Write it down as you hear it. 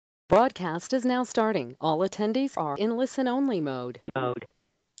Broadcast is now starting. All attendees are in listen-only mode.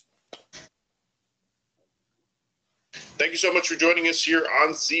 Thank you so much for joining us here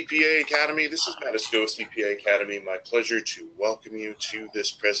on CPA Academy. This is Matt Esco, CPA Academy. My pleasure to welcome you to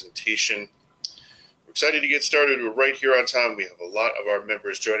this presentation. We're excited to get started. We're right here on time. We have a lot of our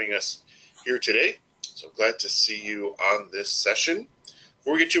members joining us here today. So glad to see you on this session.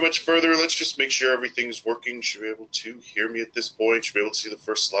 Before we get too much further, let's just make sure everything's working. You should be able to hear me at this point. You should be able to see the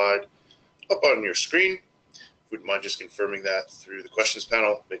first slide up on your screen. Wouldn't mind just confirming that through the questions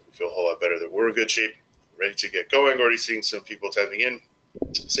panel. Make me feel a whole lot better that we're in good shape, ready to get going. Already seeing some people typing in,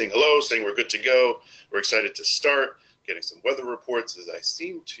 saying hello, saying we're good to go. We're excited to start, getting some weather reports as I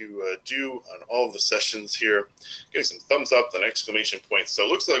seem to do on all of the sessions here. Getting some thumbs up and exclamation points. So it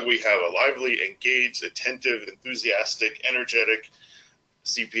looks like we have a lively, engaged, attentive, enthusiastic, energetic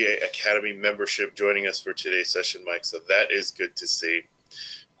CPA Academy membership joining us for today's session, Mike. So that is good to see.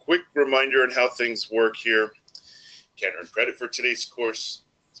 Quick reminder on how things work here. Can't earn credit for today's course.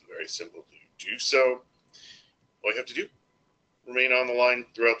 It's very simple to do so. All you have to do, remain on the line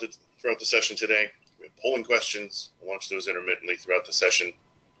throughout the session today. We have polling questions. We'll launch those intermittently throughout the session.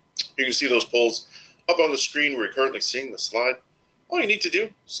 You can see those polls up on the screen where you're currently seeing the slide. All you need to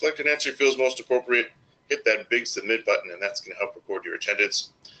do, select an answer you feel is most appropriate, hit that big submit button, and that's going to help record your attendance.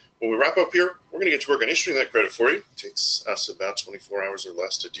 When we wrap up here, we're going to get to work on issuing that credit for you. It takes us about 24 hours or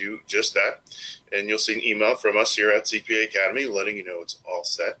less to do just that. And you'll see an email from us here at CPA Academy letting you know it's all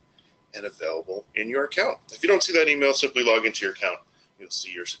set and available in your account. If you don't see that email, simply log into your account. You'll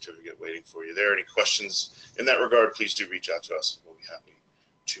see your certificate waiting for you there. Any questions in that regard, please do reach out to us. We'll be happy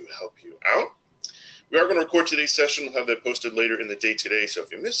to help you out. We are going to record today's session. We'll have that posted later in the day today. So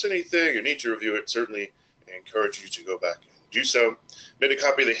if you miss anything or need to review it, certainly I encourage you to go back and do so. Made a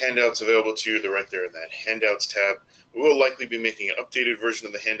copy of the handouts available to you. They're right there in that handouts tab. We will likely be making an updated version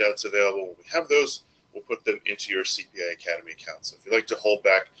of the handouts available. When we have those, we'll put them into your CPA Academy account. So if you'd like to hold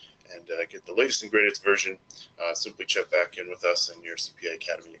back and get the latest and greatest version, simply check back in with us in your CPA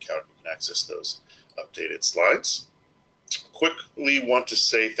Academy account. You can access those updated slides. Quickly want to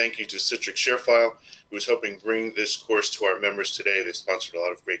say thank you to Citrix ShareFile, who is helping bring this course to our members today. They sponsored a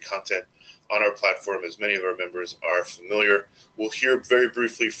lot of great content on our platform, as many of our members are familiar. We'll hear very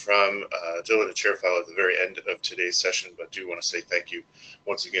briefly from Dylan at ShareFile at the very end of today's session, but do want to say thank you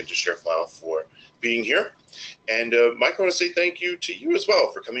once again to ShareFile for being here. And Mike, I want to say thank you to you as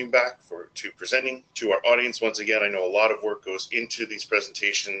well for coming back, to presenting to our audience. Once again, I know a lot of work goes into these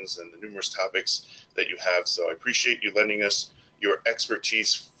presentations and the numerous topics that you have, so I appreciate you lending us your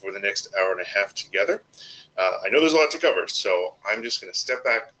expertise for the next hour and a half together. I know there's a lot to cover, so I'm just going to step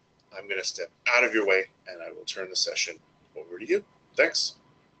back. I'm going to step out of your way, and I will turn the session over to you. Thanks.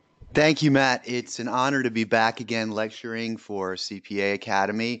 Thank you, Matt. It's an honor to be back again lecturing for CPA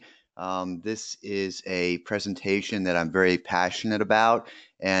Academy. This is a presentation that I'm very passionate about,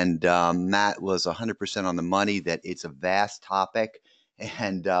 and Matt was 100% on the money that it's a vast topic,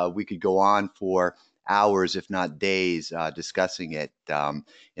 and we could go on for hours, if not days, discussing it.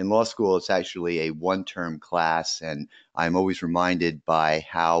 In law school, it's actually a one-term class, and I'm always reminded by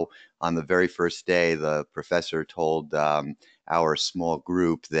how on the very first day, the professor told our small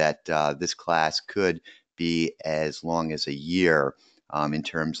group that this class could be as long as a year in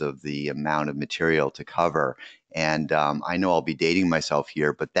terms of the amount of material to cover. And I know I'll be dating myself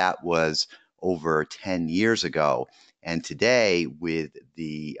here, but that was over 10 years ago. And today, with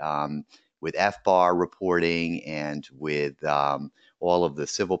the with FBAR reporting and with all of the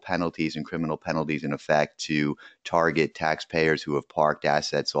civil penalties and criminal penalties in effect to target taxpayers who have parked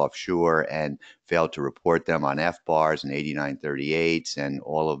assets offshore and failed to report them on FBARs and 8938s and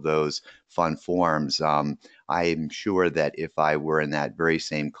all of those fun forms, I'm sure that if I were in that very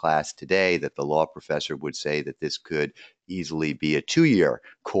same class today, that the law professor would say that this could easily be a 2-year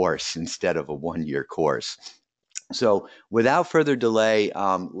course instead of a 1-year course. So without further delay,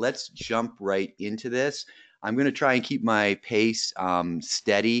 let's jump right into this. I'm going to try and keep my pace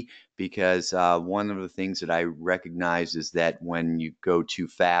steady because one of the things that I recognize is that when you go too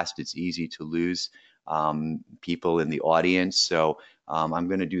fast, it's easy to lose people in the audience. So I'm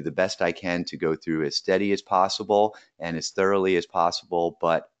going to do the best I can to go through as steady as possible and as thoroughly as possible,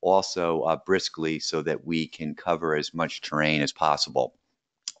 but also briskly so that we can cover as much terrain as possible.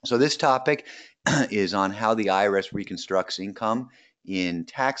 So this topic is on how the IRS reconstructs income in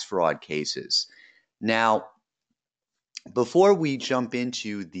tax fraud cases. Now, before we jump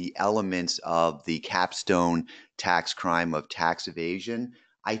into the elements of the capstone tax crime of tax evasion,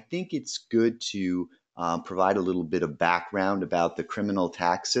 I think it's good to provide a little bit of background about the criminal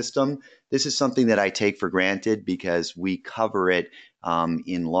tax system. This is something that I take for granted because we cover it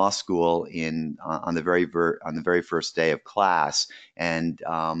in law school on the very first day of class, and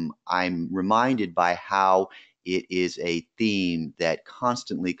I'm reminded by how it is a theme that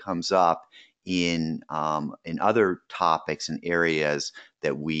constantly comes up in other topics and areas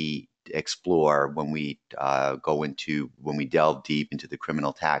that we explore when we when we delve deep into the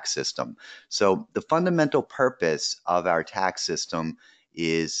criminal tax system. So the fundamental purpose of our tax system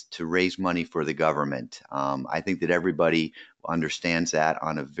is to raise money for the government. I think that everybody understands that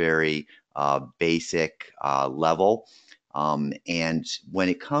on a very basic level. And when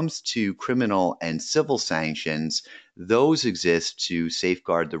it comes to criminal and civil sanctions, those exist to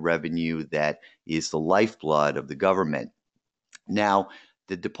safeguard the revenue that is the lifeblood of the government. Now,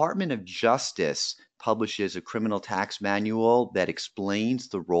 the Department of Justice publishes a criminal tax manual that explains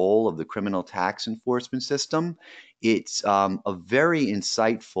the role of the criminal tax enforcement system. It's a very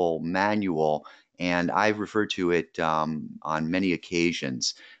insightful manual, and I've referred to it on many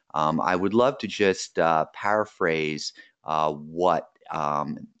occasions. I would love to just paraphrase what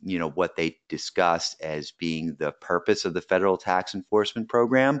they discussed as being the purpose of the federal tax enforcement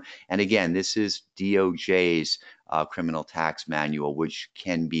program. And again, this is DOJ's criminal tax manual, which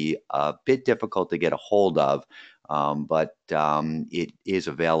can be a bit difficult to get a hold of, but it is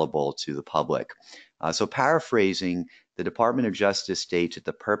available to the public. So paraphrasing, the Department of Justice states that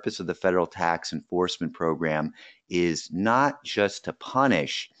the purpose of the federal tax enforcement program is not just to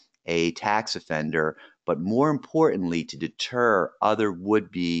punish a tax offender, but more importantly, to deter other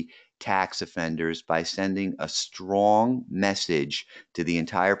would-be tax offenders by sending a strong message to the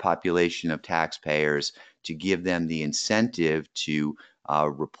entire population of taxpayers to give them the incentive to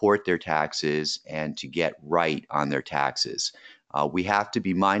report their taxes and to get right on their taxes. We have to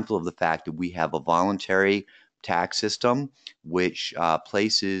be mindful of the fact that we have a voluntary tax system, which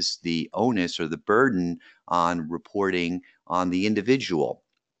places the onus or the burden on reporting on the individual.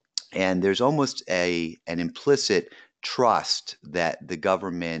 And there's almost an implicit trust that the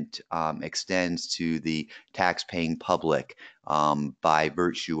government extends to the tax-paying public by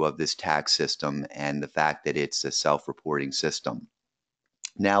virtue of this tax system and the fact that it's a self-reporting system.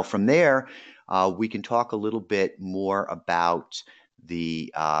 Now, from there, we can talk a little bit more about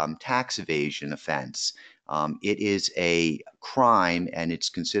the tax evasion offense. It is a crime, and it's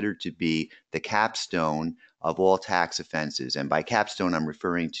considered to be the capstone of all tax offenses. And by capstone, I'm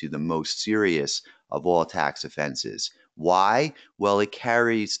referring to the most serious of all tax offenses. Why? Well, it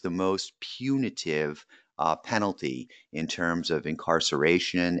carries the most punitive penalty in terms of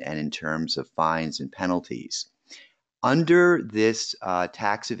incarceration and in terms of fines and penalties. Under this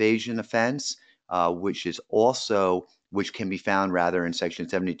tax evasion offense, which can be found rather in Section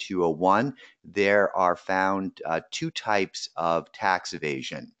 7201, there are found two types of tax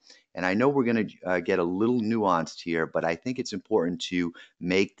evasion. And I know we're going to get a little nuanced here, but I think it's important to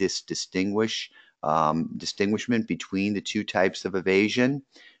make this distinguishment between the two types of evasion.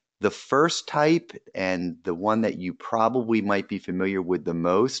 The first type, and the one that you probably might be familiar with the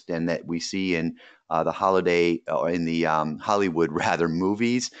most, and that we see in the Hollywood rather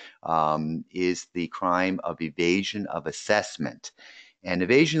movies, is the crime of evasion of assessment. And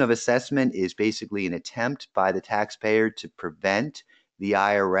evasion of assessment is basically an attempt by the taxpayer to prevent the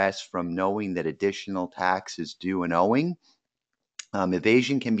IRS from knowing that additional tax is due and owing.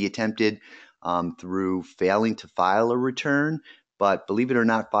 Evasion can be attempted through failing to file a return, but believe it or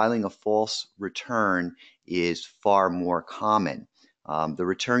not, filing a false return is far more common. The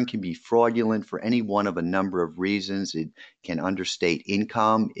return can be fraudulent for any one of a number of reasons. It can understate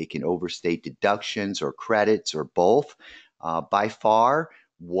income, it can overstate deductions or credits, or both. By far,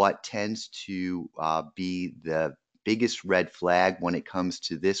 what tends to be the biggest red flag when it comes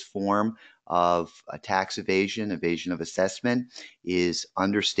to this form of tax evasion of assessment, is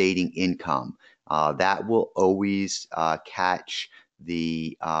understating income. That will always catch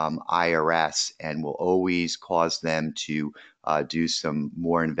the IRS and will always cause them to do some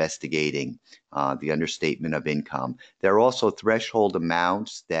more investigating, the understatement of income. There are also threshold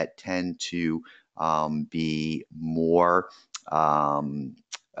amounts that tend to be more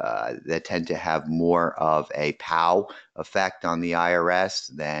that tend to have more of a pow effect on the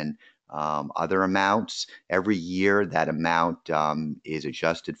IRS than other amounts. Every year, that amount is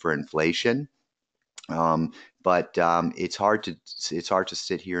adjusted for inflation. But it's hard to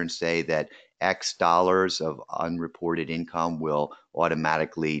sit here and say that X dollars of unreported income will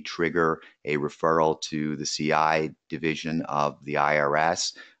automatically trigger a referral to the CI division of the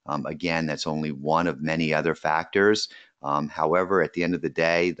IRS. Again, that's only one of many other factors. However, at the end of the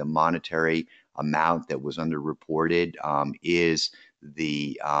day, the monetary amount that was underreported is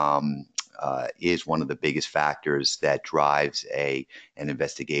the is one of the biggest factors that drives an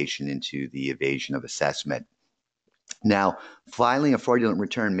investigation into the evasion of assessment. Now, filing a fraudulent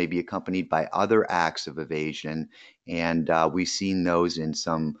return may be accompanied by other acts of evasion, and we've seen those in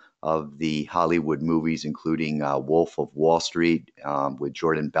some of the Hollywood movies, including Wolf of Wall Street with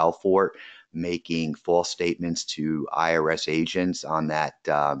Jordan Belfort making false statements to IRS agents on that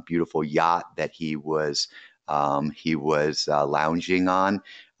beautiful yacht that he was lounging on.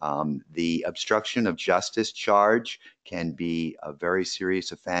 The obstruction of justice charge can be a very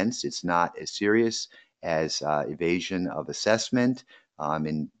serious offense. It's not as serious as evasion of assessment,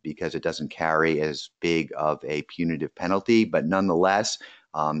 and because it doesn't carry as big of a punitive penalty, but nonetheless,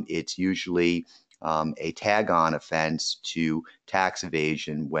 it's usually a tag-on offense to tax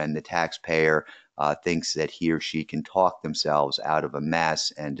evasion when the taxpayer thinks that he or she can talk themselves out of a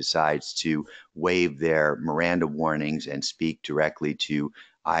mess and decides to waive their Miranda warnings and speak directly to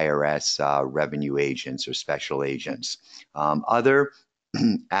IRS revenue agents or special agents. Other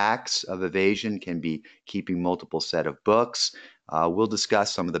acts of evasion can be keeping multiple set of books. We'll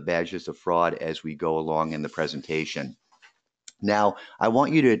discuss some of the badges of fraud as we go along in the presentation. Now, I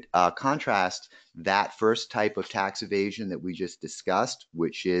want you to contrast that first type of tax evasion that we just discussed,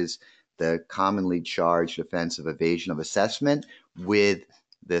 which is the commonly charged offense of evasion of assessment, with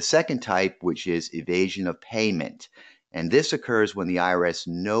the second type, which is evasion of payment. And this occurs when the IRS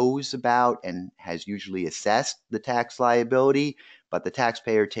knows about and has usually assessed the tax liability, but the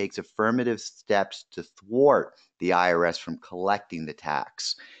taxpayer takes affirmative steps to thwart the IRS from collecting the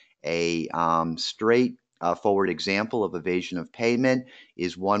tax. A straightforward example of evasion of payment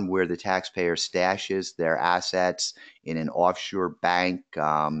is one where the taxpayer stashes their assets in an offshore bank.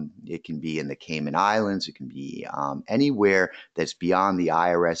 It can be in the Cayman Islands. It can be anywhere that's beyond the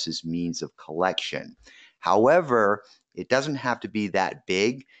IRS's means of collection. However, it doesn't have to be that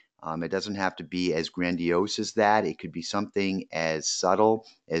big. It doesn't have to be as grandiose as that. It could be something as subtle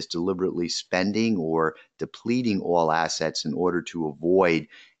as deliberately spending or depleting all assets in order to avoid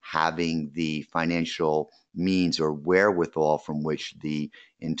having the financial means or wherewithal from which the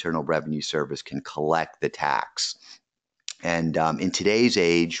Internal Revenue Service can collect the tax. And in today's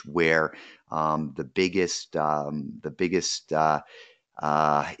age, where the biggest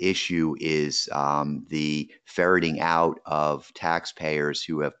issue is the ferreting out of taxpayers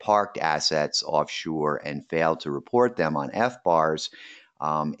who have parked assets offshore and failed to report them on FBARs,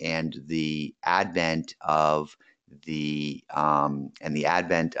 and the advent of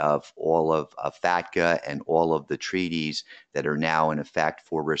all of FATCA and all of the treaties that are now in effect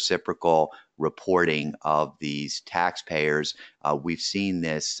for reciprocal reporting of these taxpayers. We've seen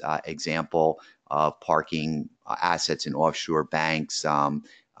this example of parking assets in offshore banks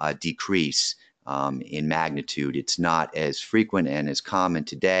decrease in magnitude. It's not as frequent and as common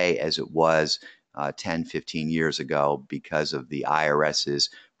today as it was 10, 15 years ago because of the IRS's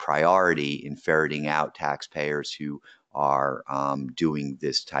priority in ferreting out taxpayers who are doing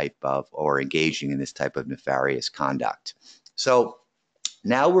this type of or engaging in this type of nefarious conduct. So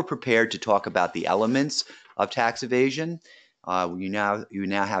now we're prepared to talk about the elements of tax evasion. You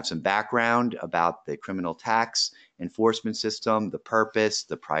now have some background about the criminal tax enforcement system, the purpose,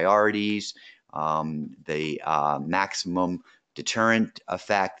 the priorities, the maximum deterrent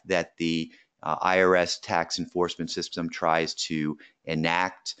effect that the IRS tax enforcement system tries to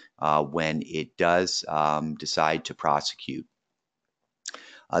enact when it does decide to prosecute.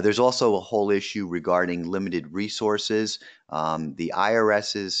 There's also a whole issue regarding limited resources. The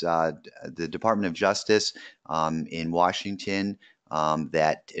IRS's, the Department of Justice in Washington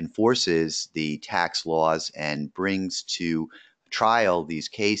that enforces the tax laws and brings to trial these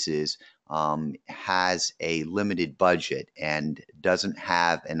cases has a limited budget and doesn't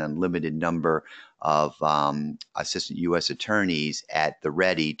have an unlimited number of assistant U.S. attorneys at the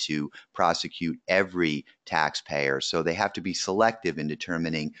ready to prosecute every taxpayer. So they have to be selective in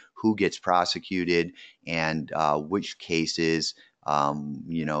determining who gets prosecuted and which cases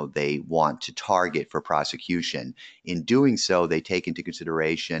they want to target for prosecution. In doing so, they take into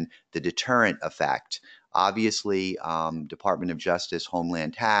consideration the deterrent effect. Obviously, Department of Justice,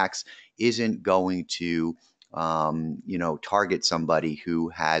 Homeland Tax isn't going to target somebody who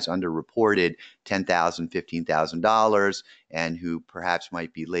has underreported $10,000, $15,000 and who perhaps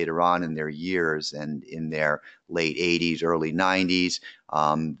might be later on in their years and in their late 80s, early 90s.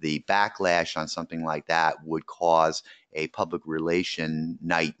 The backlash on something like that would cause a public relation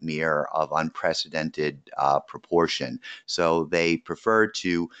nightmare of unprecedented proportion. So they prefer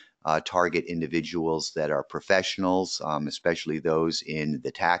to target individuals that are professionals, especially those in the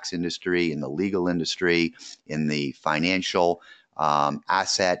tax industry, in the legal industry, in the financial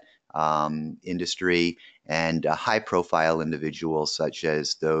asset industry, and high-profile individuals such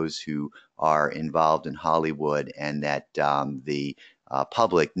as those who are involved in Hollywood and that the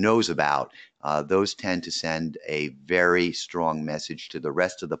public knows about. Those tend to send a very strong message to the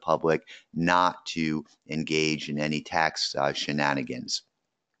rest of the public not to engage in any tax shenanigans.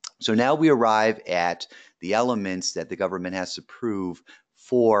 So now we arrive at the elements that the government has to prove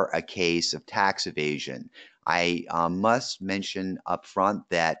for a case of tax evasion. I must mention up front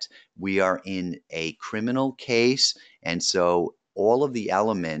that we are in a criminal case, and so all of the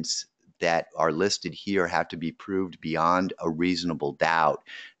elements that are listed here have to be proved beyond a reasonable doubt.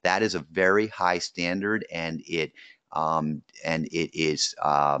 That is a very high standard, and it is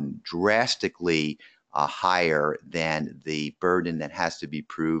drastically higher than the burden that has to be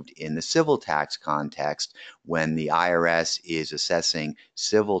proved in the civil tax context when the IRS is assessing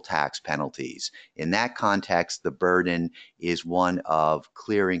civil tax penalties. In that context, the burden is one of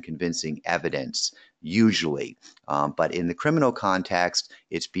clear and convincing evidence, usually. But in the criminal context,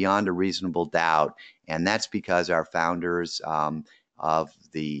 it's beyond a reasonable doubt, and that's because our founders of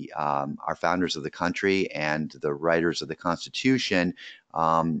the country and the writers of the Constitution,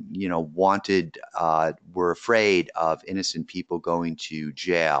 were afraid of innocent people going to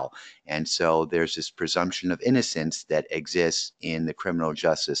jail. And so there's this presumption of innocence that exists in the criminal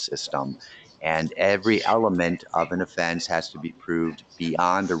justice system. And every element of an offense has to be proved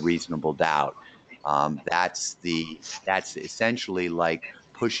beyond a reasonable doubt. That's essentially like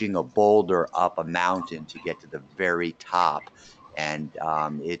pushing a boulder up a mountain to get to the very top. And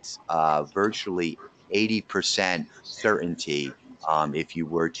it's virtually 80% certainty if you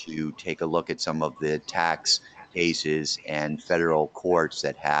were to take a look at some of the tax cases and federal courts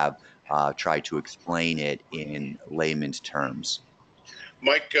that have tried to explain it in layman's terms.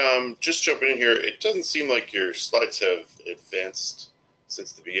 Mike, just jumping in here, it doesn't seem like your slides have advanced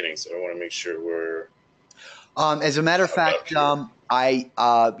since the beginning, so I want to make sure we're... As a matter of fact, we're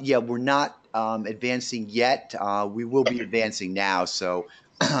not advancing yet. We will be advancing now, so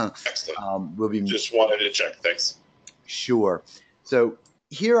excellent. We'll be... Just wanted to check. Thanks. Sure. So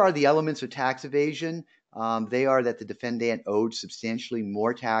here are the elements of tax evasion. They are that the defendant owed substantially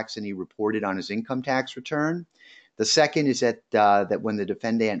more tax than he reported on his income tax return. The second is that when the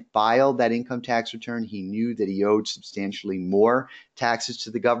defendant filed that income tax return, he knew that he owed substantially more taxes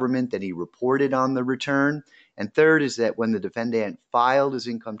to the government than he reported on the return. And third is that when the defendant filed his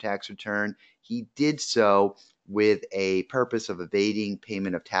income tax return, he did so with a purpose of evading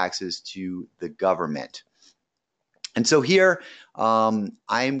payment of taxes to the government. And so here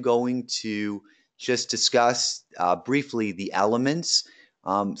I'm going to just discuss briefly the elements.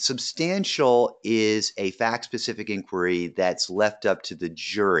 Substantial is a fact-specific inquiry that's left up to the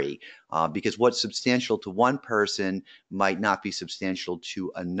jury because what's substantial to one person might not be substantial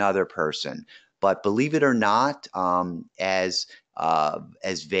to another person. But believe it or not, as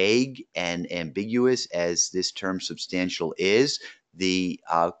vague and ambiguous as this term substantial is, the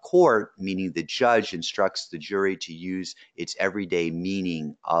court, meaning the judge, instructs the jury to use its everyday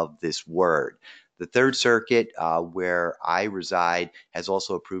meaning of this word. The Third Circuit, where I reside, has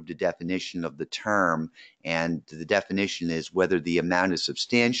also approved a definition of the term, and the definition is whether the amount is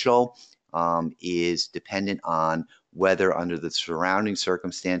substantial is dependent on whether under the surrounding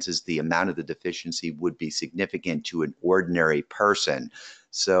circumstances the amount of the deficiency would be significant to an ordinary person.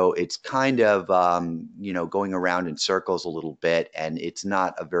 So it's kind of, going around in circles a little bit, and it's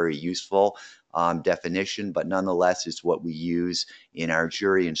not a very useful definition, but nonetheless is what we use in our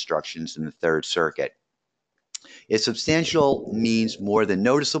jury instructions in the Third Circuit. If substantial means more than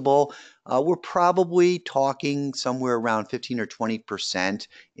noticeable, we're probably talking somewhere around 15 or 20%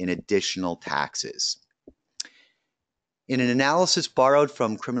 in additional taxes. In an analysis borrowed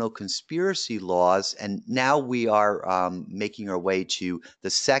from criminal conspiracy laws, and now we are making our way to the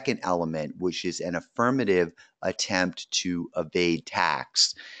second element, which is an affirmative attempt to evade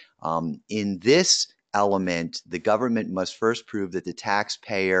tax. In this element, the government must first prove that the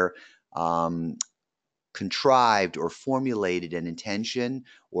taxpayer contrived or formulated an intention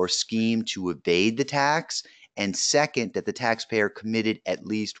or scheme to evade the tax, and second, that the taxpayer committed at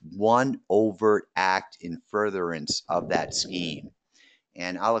least one overt act in furtherance of that scheme.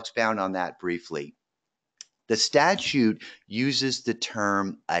 And I'll expound on that briefly. The statute uses the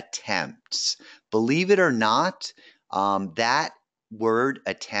term attempts. Believe it or not, that word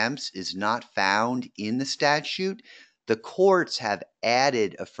attempts is not found in the statute. The courts have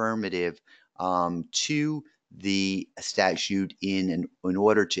added affirmative to the statute in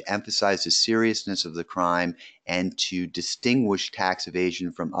order to emphasize the seriousness of the crime and to distinguish tax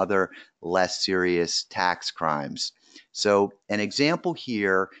evasion from other less serious tax crimes. So an example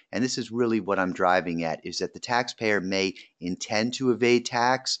here, and this is really what I'm driving at, is that the taxpayer may intend to evade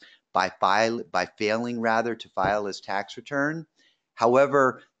tax by failing to file his tax return.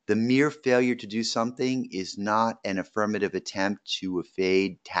 However, the mere failure to do something is not an affirmative attempt to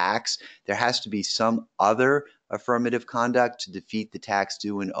evade tax. There has to be some other affirmative conduct to defeat the tax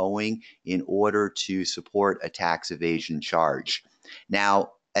due and owing in order to support a tax evasion charge.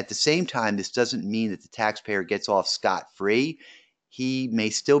 Now, at the same time, this doesn't mean that the taxpayer gets off scot-free. He may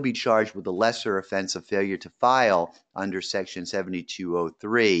still be charged with a lesser offense of failure to file under Section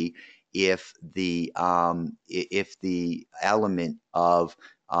 7203 if the element of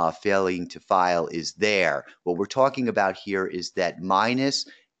failing to file is there. What we're talking about here is that minus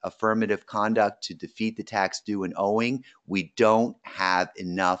affirmative conduct to defeat the tax due and owing, we don't have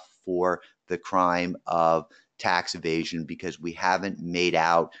enough for the crime of tax evasion because we haven't made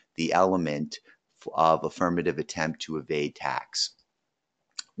out the element of affirmative attempt to evade tax.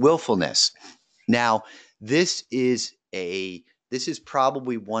 Willfulness. Now, this is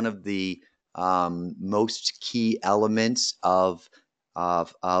probably one of the most key elements of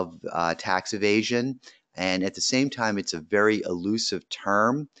tax evasion, and at the same time, it's a very elusive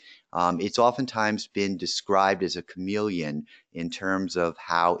term. It's oftentimes been described as a chameleon in terms of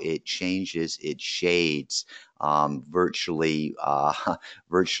how it changes its shades virtually on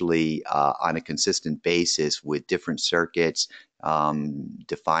a consistent basis with different circuits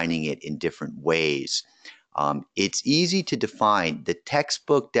defining it in different ways. It's easy to define. The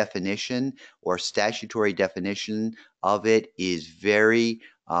textbook definition or statutory definition of it is very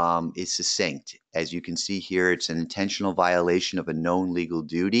is succinct. As you can see here, it's an intentional violation of a known legal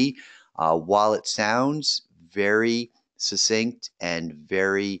duty. While it sounds very succinct and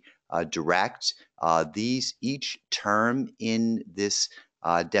very direct, each term in this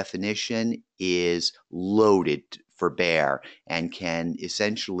definition is loaded for bear and can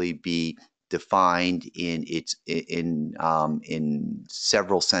essentially be defined in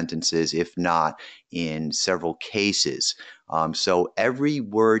several sentences, if not in several cases. So every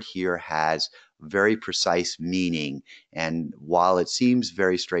word here has very precise meaning, and while it seems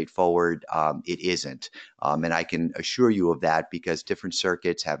very straightforward, it isn't. And I can assure you of that because different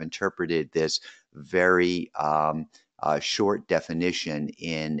circuits have interpreted this very short definition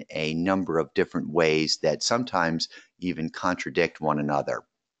in a number of different ways that sometimes even contradict one another.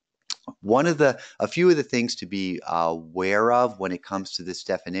 A few of the things to be aware of when it comes to this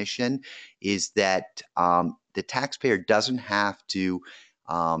definition is that the taxpayer doesn't have to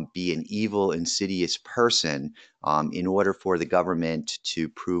be an evil, insidious person in order for the government to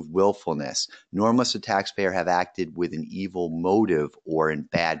prove willfulness, nor must the taxpayer have acted with an evil motive or in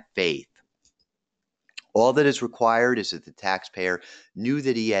bad faith. All that is required is that the taxpayer knew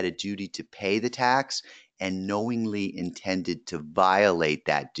that he had a duty to pay the tax and knowingly intended to violate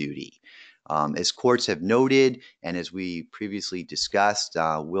that duty. As courts have noted, and as we previously discussed,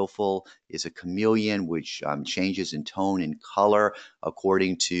 willful is a chameleon which changes in tone and color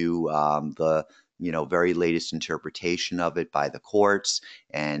according to the very latest interpretation of it by the courts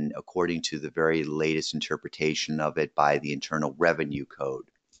and according to the very latest interpretation of it by the Internal Revenue Code.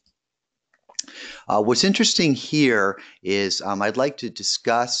 What's interesting here is I'd like to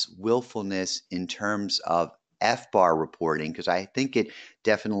discuss willfulness in terms of FBAR reporting because I think it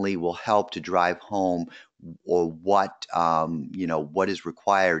definitely will help to drive home or what is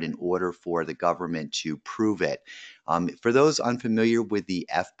required in order for the government to prove it. For those unfamiliar with the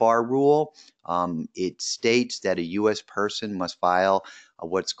FBAR rule, it states that a U.S. person must file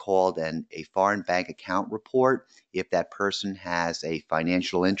what's called a foreign bank account report if that person has a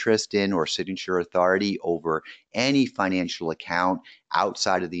financial interest in or signature authority over any financial account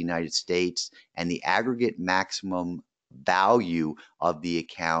outside of the United States and the aggregate maximum value of the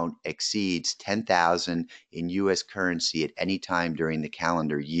account exceeds $10,000 in U.S. currency at any time during the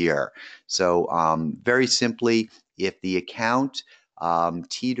calendar year. So very simply, if the account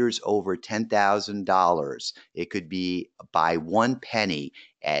teeters over $10,000, it could be by 1 penny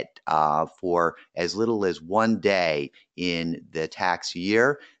for as little as 1 day in the tax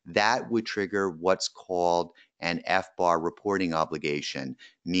year. That would trigger what's called an FBAR reporting obligation,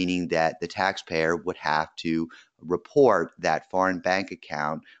 meaning that the taxpayer would have to report that foreign bank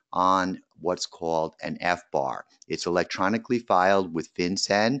account on what's called an FBAR. It's electronically filed with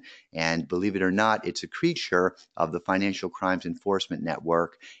FinCEN, and believe it or not, it's a creature of the Financial Crimes Enforcement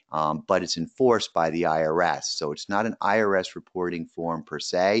Network, but it's enforced by the IRS. So it's not an IRS reporting form per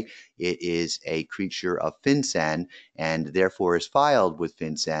se. It is a creature of FinCEN and therefore is filed with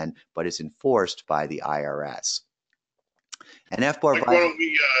FinCEN, but is enforced by the IRS. An FBAR Mike, why don't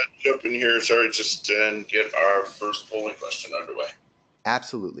we jump in here, and get our first polling question underway.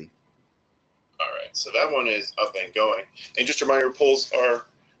 Absolutely. All right, so that one is up and going. And just a reminder, polls are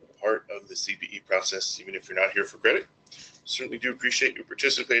part of the CPE process, even if you're not here for credit. Certainly do appreciate you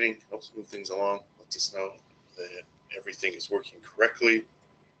participating. Helps move things along. Lets us know that everything is working correctly.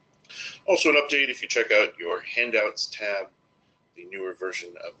 Also, an update, if you check out your handouts tab, the newer version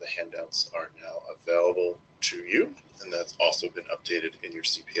of the handouts are now available to you, and that's also been updated in your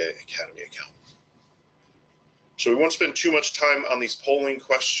CPA Academy account. So we won't spend too much time on these polling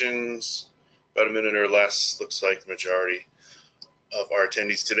questions, about a minute or less. Looks like the majority of our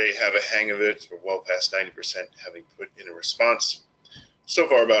attendees today have a hang of it. We're well past 90% having put in a response. So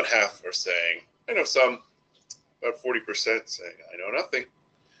far, about half are saying, I know some, about 40% saying, I know nothing.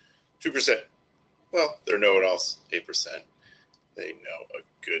 2%, well, they're know-it-alls. 8%, they know a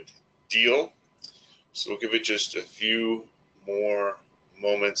good deal. So we'll give it just a few more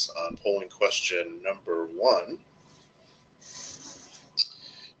moments on polling question number 1.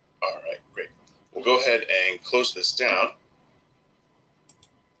 All right, great. We'll go ahead and close this down.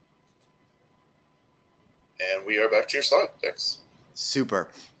 And we are back to your slide. Thanks.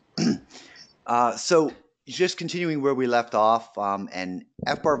 Super. So just continuing where we left off, an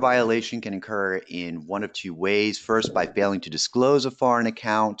FBAR violation can occur in one of two ways. First, by failing to disclose a foreign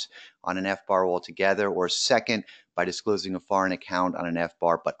account on an FBAR altogether, or second, by disclosing a foreign account on an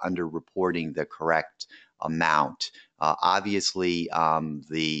FBAR but underreporting the correct amount. Obviously,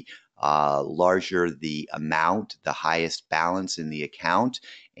 the larger the amount, the highest balance in the account,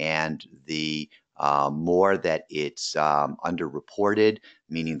 and the more that it's underreported,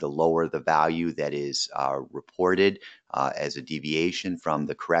 meaning the lower the value that is reported as a deviation from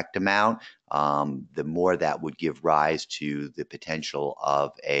the correct amount, the more that would give rise to the potential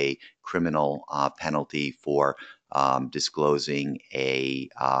of a criminal penalty for disclosing an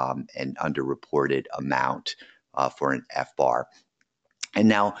underreported amount for an FBAR. And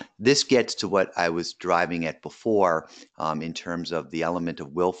now this gets to what I was driving at before in terms of the element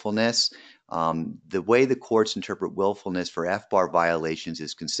of willfulness. The way the courts interpret willfulness for FBAR violations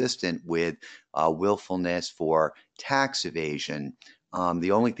is consistent with willfulness for tax evasion.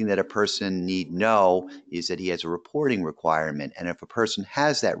 The only thing that a person need know is that he has a reporting requirement. And if a person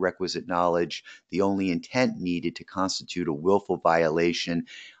has that requisite knowledge, the only intent needed to constitute a willful violation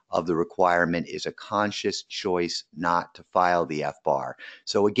of the requirement is a conscious choice not to file the FBAR.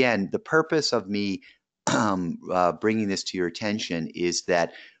 So again, the purpose of me bringing this to your attention is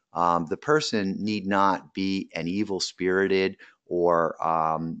that the person need not be an evil-spirited or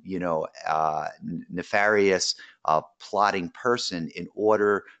nefarious plotting person in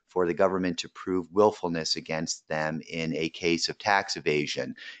order for the government to prove willfulness against them in a case of tax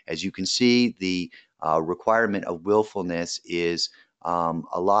evasion. As you can see, the requirement of willfulness is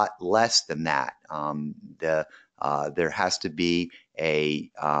a lot less than that. There has to be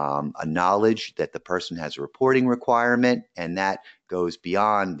a knowledge that the person has a reporting requirement, and that goes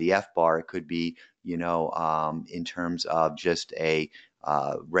beyond the FBAR. It could be, in terms of just a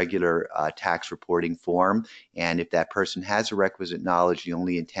regular tax reporting form. And if that person has a requisite knowledge, the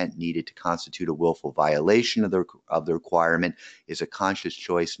only intent needed to constitute a willful violation of the requirement is a conscious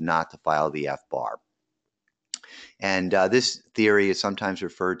choice not to file the FBAR. And this theory is sometimes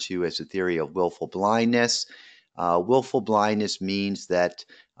referred to as the theory of willful blindness. Willful blindness means that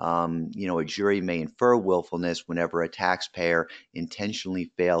a jury may infer willfulness whenever a taxpayer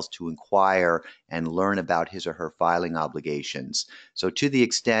intentionally fails to inquire and learn about his or her filing obligations. So to the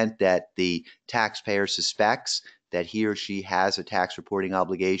extent that the taxpayer suspects that he or she has a tax reporting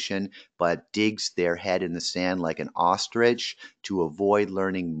obligation, but digs their head in the sand like an ostrich to avoid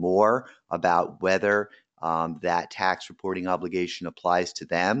learning more about whether that tax reporting obligation applies to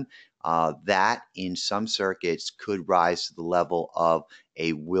them, that in some circuits could rise to the level of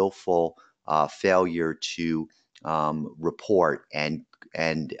a willful failure to report and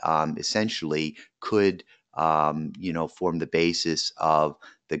essentially could form the basis of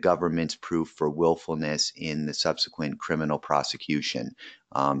the government's proof for willfulness in the subsequent criminal prosecution.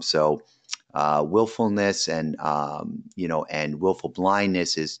 So willfulness and willful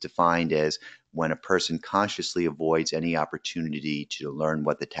blindness is defined as when a person consciously avoids any opportunity to learn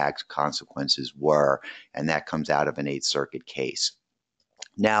what the tax consequences were, and that comes out of an Eighth Circuit case.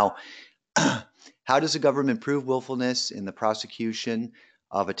 Now, how does the government prove willfulness in the prosecution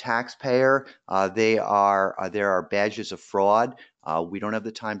of a taxpayer? There are badges of fraud. We don't have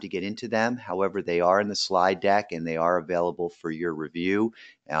the time to get into them. However, they are in the slide deck and they are available for your review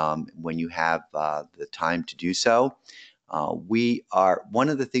when you have the time to do so. One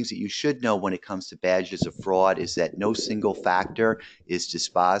of the things that you should know when it comes to badges of fraud is that no single factor is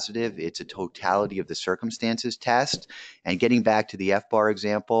dispositive. It's a totality of the circumstances test. And getting back to the FBAR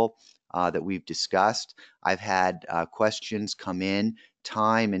example that we've discussed, I've had questions come in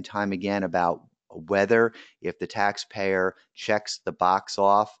time and time again about whether, if the taxpayer checks the box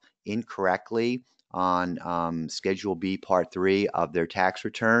off incorrectly on Schedule B Part 3 of their tax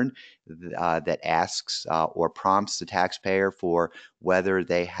return that asks or prompts the taxpayer for whether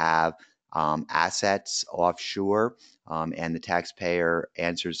they have assets offshore, and the taxpayer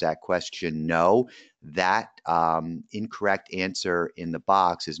answers that question no, that incorrect answer in the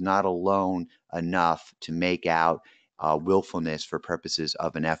box is not alone enough to make out willfulness for purposes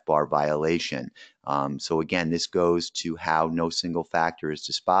of an FBAR violation. So again, this goes to how no single factor is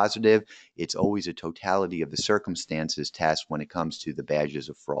dispositive. It's always a totality of the circumstances test when it comes to the badges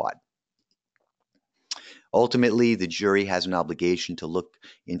of fraud. Ultimately, the jury has an obligation to look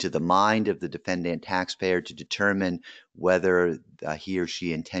into the mind of the defendant taxpayer to determine whether he or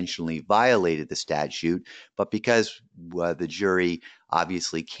she intentionally violated the statute. But because the jury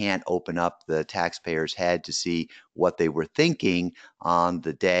obviously can't open up the taxpayer's head to see what they were thinking on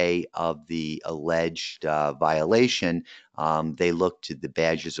the day of the alleged violation, they look to the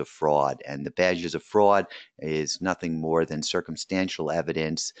badges of fraud. And the badges of fraud is nothing more than circumstantial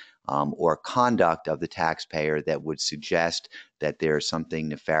evidence or conduct of the taxpayer that would suggest that there's something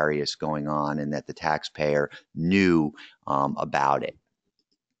nefarious going on and that the taxpayer knew about it.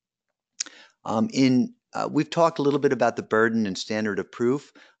 We've talked a little bit about the burden and standard of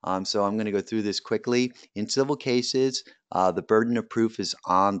proof, so I'm going to go through this quickly. In civil cases, the burden of proof is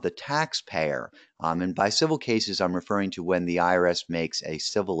on the taxpayer. And by civil cases, I'm referring to when the IRS makes a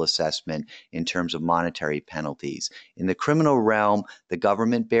civil assessment in terms of monetary penalties. In the criminal realm, the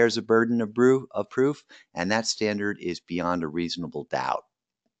government bears a burden of proof, and that standard is beyond a reasonable doubt.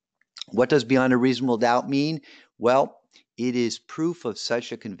 What does beyond a reasonable doubt mean? Well, it is proof of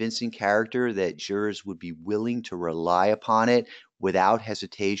such a convincing character that jurors would be willing to rely upon it without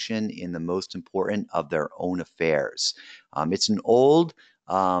hesitation in the most important of their own affairs. It's an old,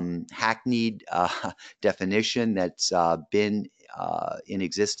 hackneyed definition that's been in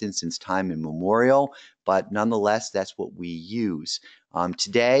existence since time immemorial, but nonetheless, that's what we use.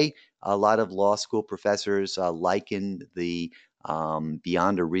 Today, a lot of law school professors liken the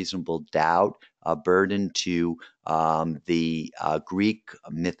beyond a reasonable doubt burden to the Greek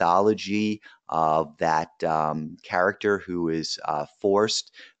mythology of that character who is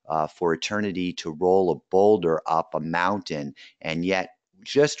forced for eternity to roll a boulder up a mountain, and yet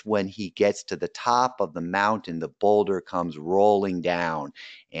just when he gets to the top of the mountain, the boulder comes rolling down,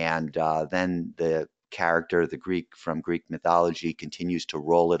 and then the character, the Greek from Greek mythology, continues to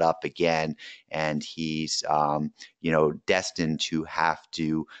roll it up again, and he's destined to have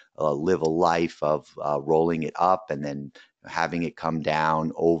to live a life of rolling it up and then having it come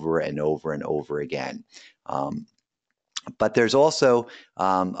down over and over and over again. But there's also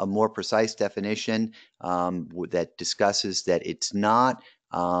a more precise definition that discusses that it's not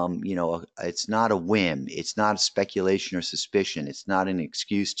it's not a whim. It's not a speculation or suspicion. It's not an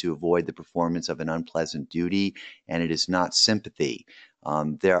excuse to avoid the performance of an unpleasant duty, and it is not sympathy.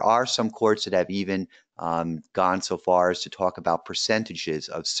 There are some courts that have even gone so far as to talk about percentages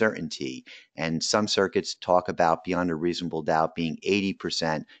of certainty, and some circuits talk about beyond a reasonable doubt being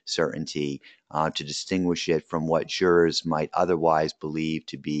 80% certainty to distinguish it from what jurors might otherwise believe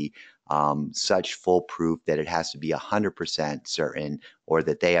to be such full proof that it has to be 100% certain, or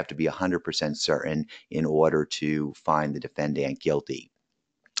that they have to be 100% certain in order to find the defendant guilty.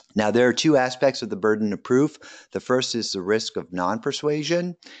 Now, there are two aspects of the burden of proof. The first is the risk of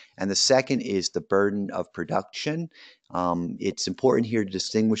non-persuasion, and the second is the burden of production. It's important here to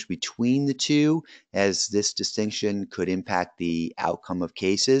distinguish between the two, as this distinction could impact the outcome of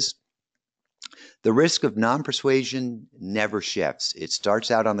cases. The risk of non-persuasion never shifts. It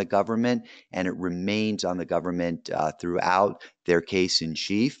starts out on the government, and it remains on the government throughout their case in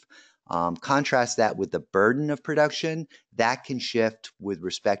chief. Contrast that with the burden of production. That can shift with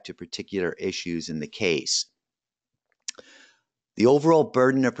respect to particular issues in the case. The overall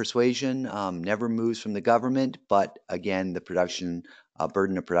burden of persuasion never moves from the government, but again, the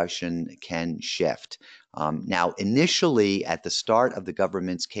burden of production can shift. Now, initially, at the start of the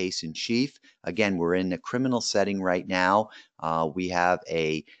government's case in chief, again, we're in a criminal setting right now. We have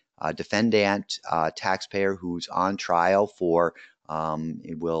a defendant taxpayer who's on trial for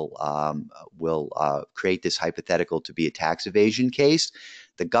it will create this hypothetical to be a tax evasion case.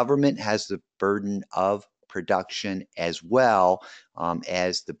 The government has the burden of production as well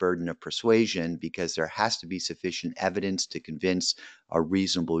as the burden of persuasion, because there has to be sufficient evidence to convince a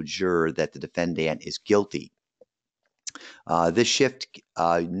reasonable juror that the defendant is guilty. This shift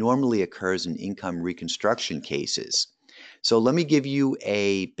normally occurs in income reconstruction cases. So let me give you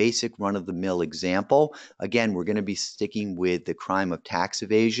a basic run-of-the-mill example. Again, we're going to be sticking with the crime of tax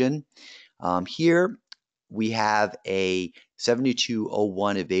evasion. Here we have a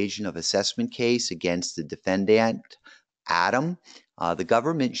 7201 evasion of assessment case against the defendant, Adam. The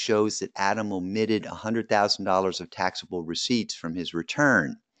government shows that Adam omitted $100,000 of taxable receipts from his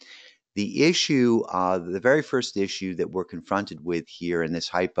return. The issue, the very first issue that we're confronted with here in this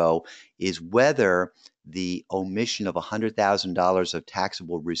hypo is whether the omission of $100,000 of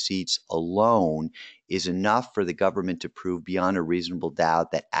taxable receipts alone is enough for the government to prove beyond a reasonable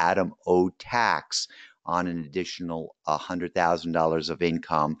doubt that Adam owed tax on an additional $100,000 of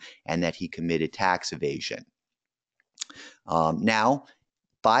income and that he committed tax evasion. Now,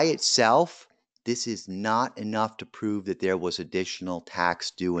 by itself, this is not enough to prove that there was additional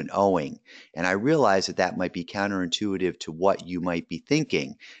tax due and owing. And I realize that that might be counterintuitive to what you might be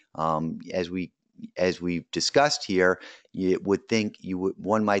thinking. As we've discussed here,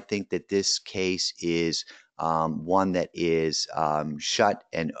 one might think that this case is one that is shut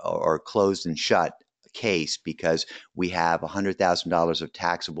or closed and shut case because we have $100,000 of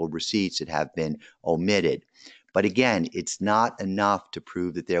taxable receipts that have been omitted. But again, it's not enough to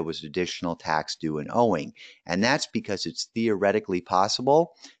prove that there was additional tax due and owing. And that's because it's theoretically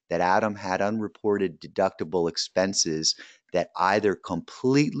possible that Adam had unreported deductible expenses that either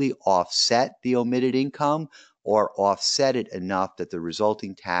completely offset the omitted income or offset it enough that the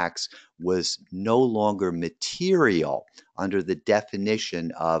resulting tax was no longer material under the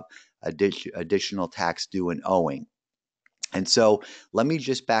definition of additional tax due and owing. And so let me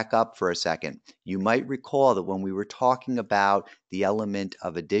just back up for a second. You might recall that when we were talking about the element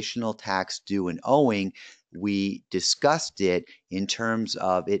of additional tax due and owing, we discussed it in terms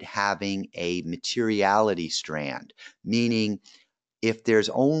of it having a materiality strand, meaning if there's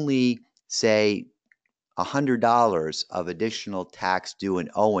only, say, $100 of additional tax due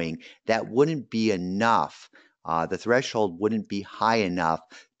and owing, that wouldn't be enough. The threshold wouldn't be high enough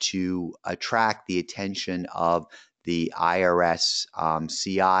to attract the attention of the IRS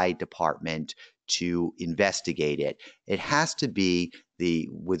CI department to investigate it. It has to be,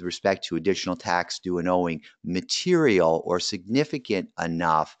 with respect to additional tax due and owing, material or significant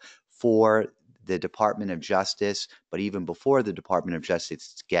enough for the Department of Justice, but even before the Department of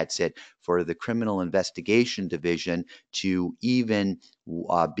Justice gets it, for the Criminal Investigation Division to even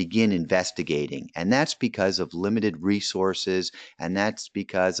begin investigating. And that's because of limited resources, and that's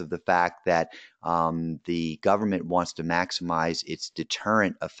because of the fact that the government wants to maximize its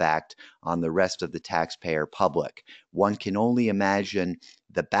deterrent effect on the rest of the taxpayer public. One can only imagine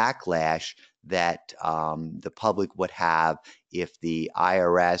the backlash that the public would have if the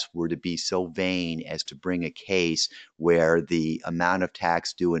IRS were to be so vain as to bring a case where the amount of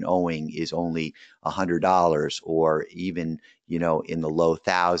tax due and owing is only $100 or even, in the low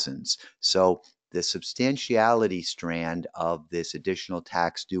thousands. So the substantiality strand of this additional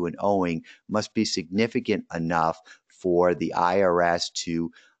tax due and owing must be significant enough for the IRS to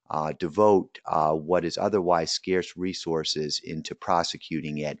devote what is otherwise scarce resources into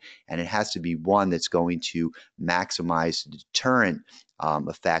prosecuting it. And it has to be one that's going to maximize the deterrent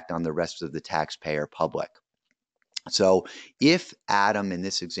effect on the rest of the taxpayer public. So if Adam, in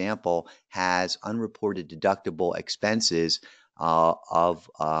this example, has unreported deductible expenses of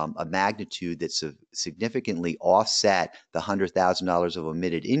a magnitude that significantly offset the $100,000 of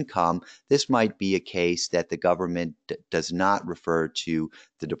omitted income, this might be a case that the government does not refer to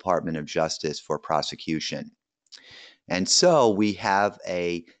the Department of Justice for prosecution. And so we have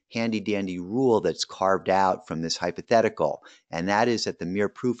a handy-dandy rule that's carved out from this hypothetical, and that is that the mere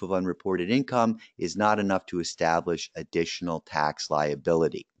proof of unreported income is not enough to establish additional tax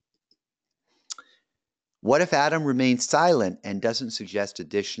liability. What if Adam remains silent and doesn't suggest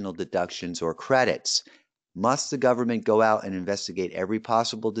additional deductions or credits? Must the government go out and investigate every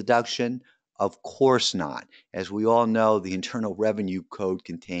possible deduction? Of course not. As we all know, the Internal Revenue Code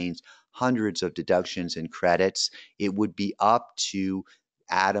contains hundreds of deductions and credits. It would be up to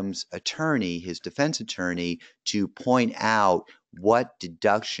Adam's attorney, his defense attorney, to point out what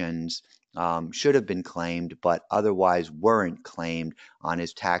deductions should have been claimed but otherwise weren't claimed on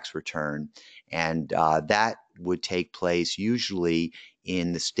his tax return. And that would take place usually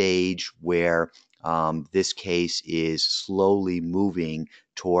in the stage where this case is slowly moving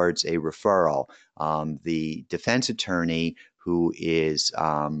towards a referral. The defense attorney who is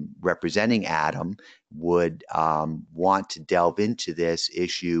representing Adam, would want to delve into this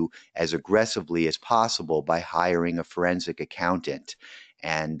issue as aggressively as possible by hiring a forensic accountant,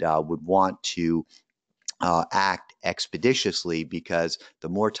 and would want to act expeditiously, because the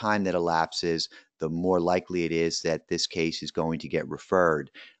more time that elapses, the more likely it is that this case is going to get referred.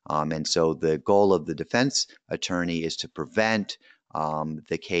 And so the goal of the defense attorney is to prevent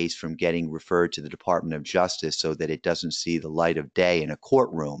the case from getting referred to the Department of Justice so that it doesn't see the light of day in a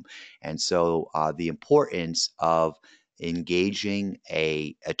courtroom. And so the importance of engaging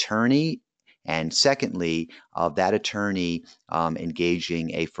an attorney, and secondly, of that attorney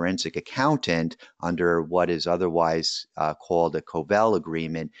engaging a forensic accountant under what is otherwise called a Covell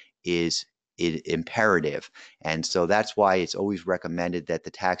agreement, is imperative. And so that's why it's always recommended that the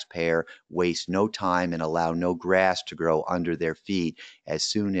taxpayer waste no time and allow no grass to grow under their feet as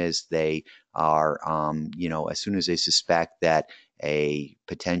soon as they are, as soon as they suspect that a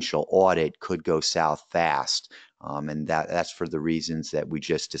potential audit could go south fast. And that's for the reasons that we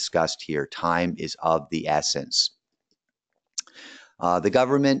just discussed here. Time is of the essence. The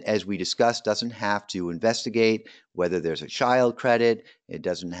government, as we discussed, doesn't have to investigate whether there's a child credit. They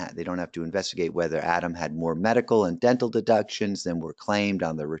don't have to investigate whether Adam had more medical and dental deductions than were claimed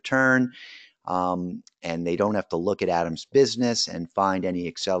on the return. And they don't have to look at Adam's business and find any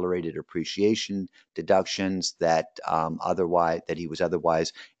accelerated appreciation deductions that he was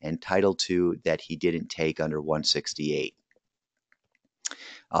otherwise entitled to, that he didn't take under 168.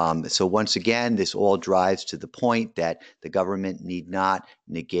 So once again, this all drives to the point that the government need not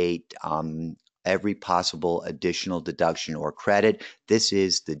negate every possible additional deduction or credit. This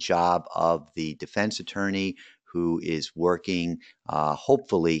is the job of the defense attorney, who is working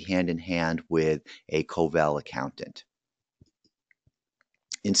hopefully hand in hand with a Covell accountant.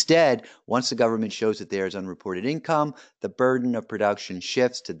 Instead, once the government shows that there is unreported income, the burden of production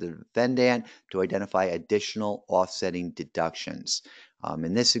shifts to the defendant to identify additional offsetting deductions.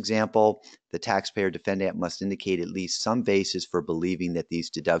 In this example, the taxpayer defendant must indicate at least some basis for believing that these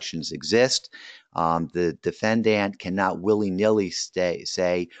deductions exist. The defendant cannot willy-nilly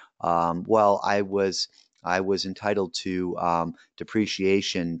say, well, I was entitled to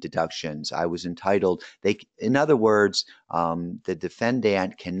depreciation deductions. I was entitled. In other words, the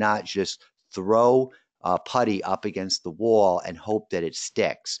defendant cannot just throw putty up against the wall and hope that it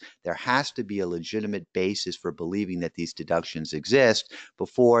sticks. There has to be a legitimate basis for believing that these deductions exist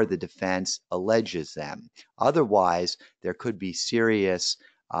before the defense alleges them. Otherwise, there could be serious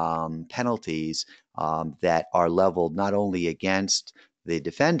penalties that are leveled not only against the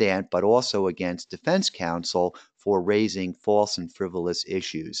defendant, but also against defense counsel for raising false and frivolous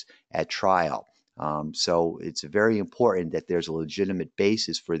issues at trial. So it's very important that there's a legitimate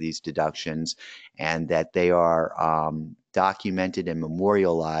basis for these deductions, and that they are documented and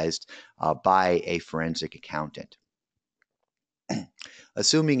memorialized by a forensic accountant.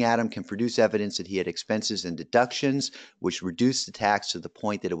 Assuming Adam can produce evidence that he had expenses and deductions which reduced the tax to the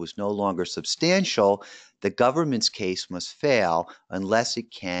point that it was no longer substantial, the government's case must fail unless it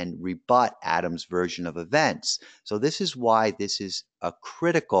can rebut Adam's version of events. So this is why this is a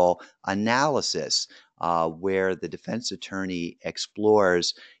critical analysis where the defense attorney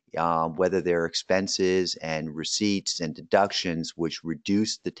explores whether there are expenses and receipts and deductions which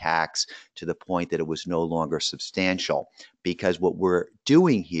reduced the tax to the point that it was no longer substantial. Because what we're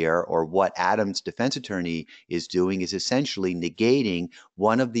doing here, or what Adam's defense attorney is doing, is essentially negating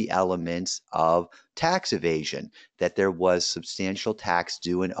one of the elements of tax evasion, that there was substantial tax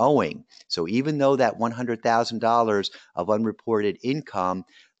due and owing. So even though that $100,000 of unreported income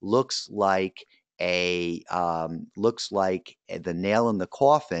looks like the nail in the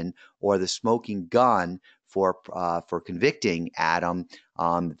coffin, or the smoking gun for convicting Adam,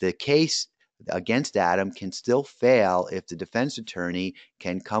 the case against Adam can still fail if the defense attorney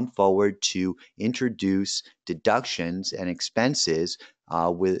can come forward to introduce deductions and expenses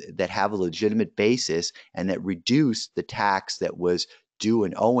that have a legitimate basis and that reduce the tax that was due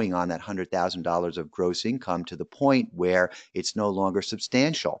and owing on that $100,000 of gross income to the point where it's no longer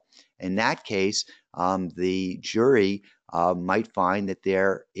substantial. In that case, the jury might find that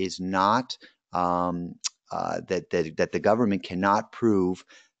there is not that the government cannot prove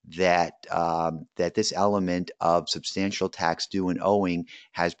that this element of substantial tax due and owing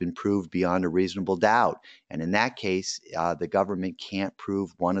has been proved beyond a reasonable doubt. And in that case, the government can't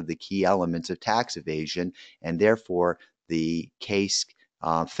prove one of the key elements of tax evasion, and therefore the case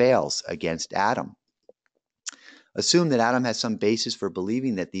fails against Adam. Assume that Adam has some basis for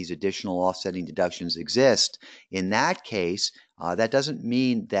believing that these additional offsetting deductions exist. In that case, that doesn't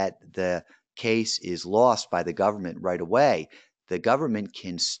mean that the case is lost by the government right away, the government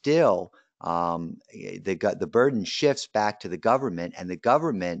can still the burden shifts back to the government, and the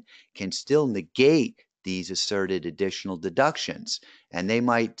government can still negate these asserted additional deductions. And they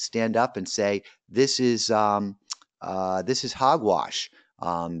might stand up and say, this is hogwash.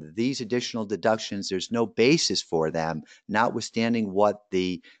 These additional deductions, there's no basis for them, notwithstanding what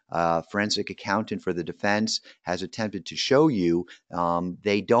the forensic accountant for the defense has attempted to show you.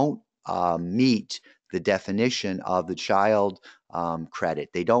 They don't meet the definition of the child credit.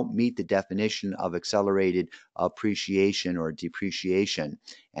 They don't meet the definition of accelerated appreciation or depreciation.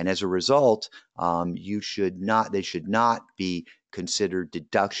 And as a result, they should not be considered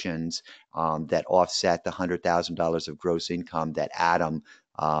deductions that offset the $100,000 of gross income that Adam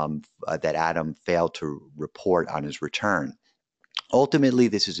failed to report on his return. Ultimately,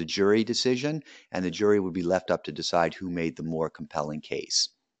 this is a jury decision, and the jury would be left up to decide who made the more compelling case.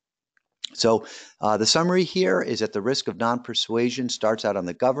 So the summary here is that the risk of non-persuasion starts out on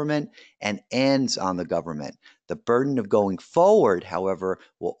the government and ends on the government. The burden of going forward, however,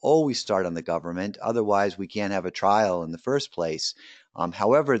 will always start on the government. Otherwise, we can't have a trial in the first place.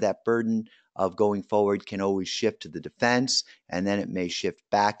 However, that burden of going forward can always shift to the defense, and then it may shift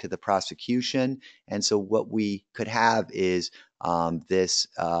back to the prosecution. And so what we could have is this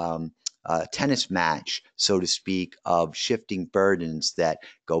tennis match, so to speak, of shifting burdens that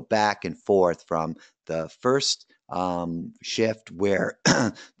go back and forth from the first shift where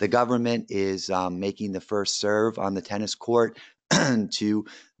the government is making the first serve on the tennis court to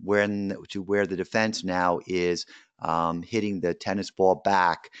where the defense now is hitting the tennis ball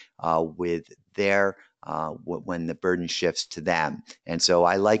back with their when the burden shifts to them. And so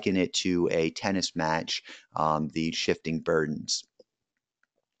I liken it to a tennis match, the shifting burdens.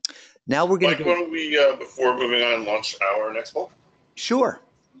 Now we're going to Mike, why don't we, before moving on, launch our next poll? Sure.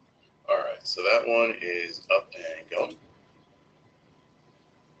 All right, so that one is up and going.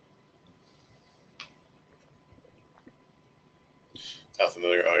 How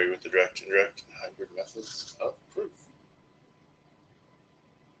familiar are you with the direct, indirect, and hybrid methods of proof?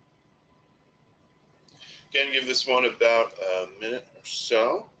 Again, give this one about a minute or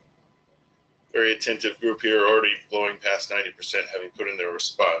so. Very attentive group here, already blowing past 90%, having put in their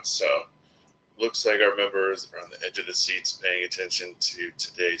response. So looks like our members are on the edge of the seats paying attention to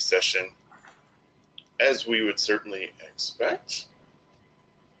today's session, as we would certainly expect.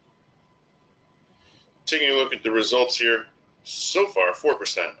 Taking a look at the results here, so far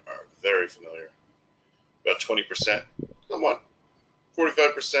 4% are very familiar. About 20%, somewhat.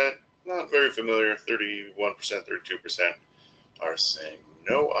 45%, not very familiar. 31%, 32% are saying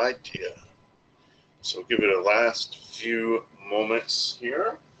no idea. So give it a last few moments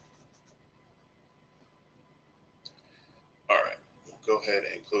here. All right, we'll go ahead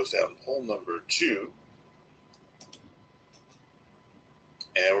and close down poll number 2.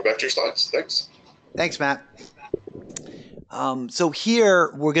 And we're back to your slides. Thanks. Thanks, Matt. So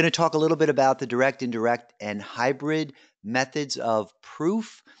here we're going to talk a little bit about the direct, indirect, and hybrid methods of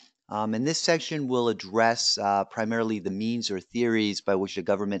proof. And this section will address primarily the means or theories by which the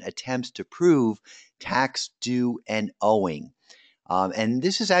government attempts to prove tax due and owing. And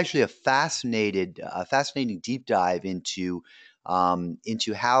this is actually a fascinating deep dive into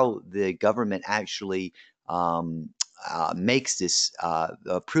how the government actually makes this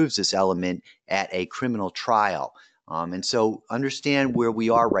proves this element at a criminal trial. And so understand where we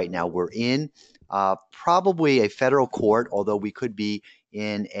are right now. We're in probably a federal court, although we could be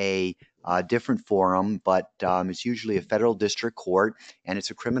in a different forum, but it's usually a federal district court, and it's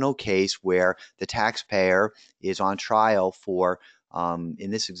a criminal case where the taxpayer is on trial for,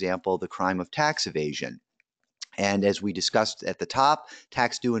 in this example, the crime of tax evasion. And as we discussed at the top,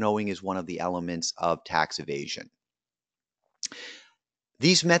 tax due and owing is one of the elements of tax evasion.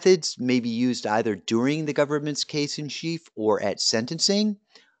 These methods may be used either during the government's case in chief or at sentencing.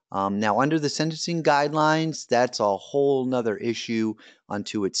 Now, under the sentencing guidelines, that's a whole nother issue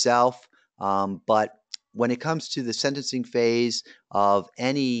unto itself. But when it comes to the sentencing phase of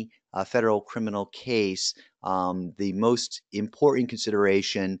any federal criminal case, the most important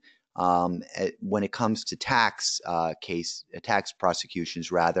consideration when it comes to tax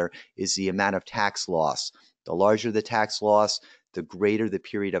prosecutions, rather, is the amount of tax loss. The larger the tax loss, the greater the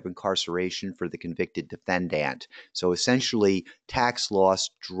period of incarceration for the convicted defendant. So essentially, tax loss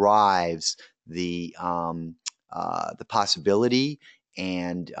drives the possibility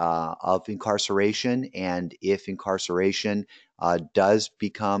and of incarceration, and if incarceration does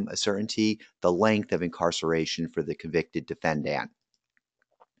become a certainty, the length of incarceration for the convicted defendant.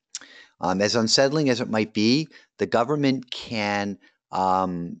 As unsettling as it might be, the government can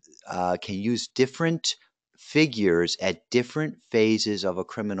can use different figures at different phases of a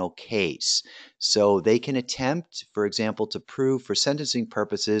criminal case. So they can attempt, for example, to prove for sentencing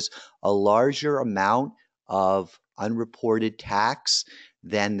purposes a larger amount of unreported tax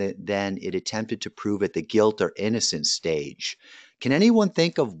than it attempted to prove at the guilt or innocence stage. Can anyone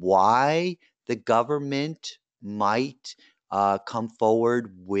think of why the government might come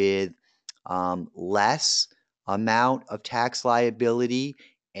forward with less amount of tax liability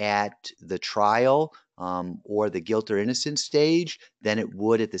at the trial or the guilt or innocence stage than it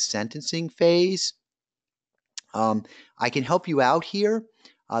would at the sentencing phase? I can help you out here.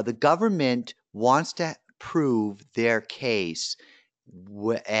 The government wants to prove their case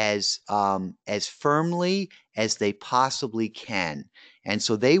as firmly as they possibly can. And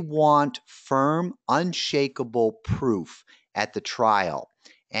so they want firm, unshakable proof at the trial.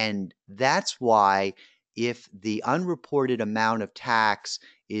 And that's why if the unreported amount of tax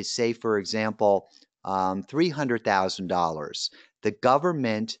is, say, for example, $300,000, the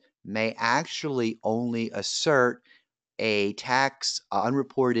government may actually only assert a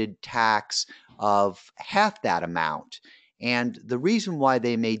unreported tax of half that amount. And the reason why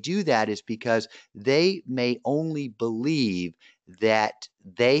they may do that is because they may only believe that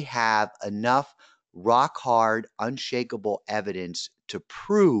they have enough rock hard, unshakable evidence to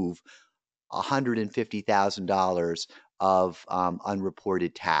prove $150,000 of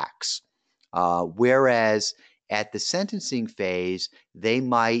unreported tax. Whereas at the sentencing phase, they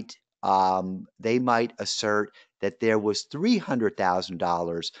might assert that there was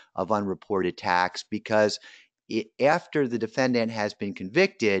 $300,000 of unreported tax because after the defendant has been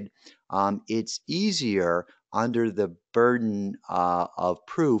convicted, it's easier under the burden of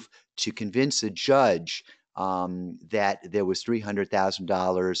proof to convince a judge that there was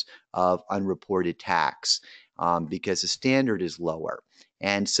 $300,000 of unreported tax because the standard is lower.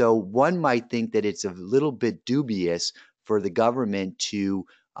 And so one might think that it's a little bit dubious for the government to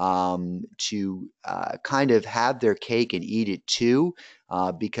kind of have their cake and eat it too,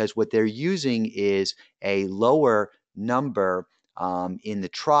 because what they're using is a lower number in the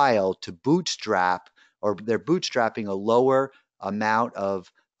trial to bootstrap, or they're bootstrapping a lower amount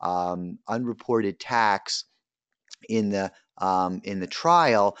of unreported tax in the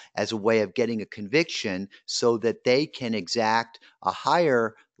trial as a way of getting a conviction so that they can exact a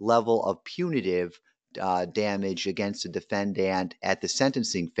higher level of punitive damage against the defendant at the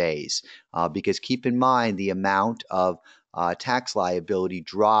sentencing phase. Because keep in mind, the amount of tax liability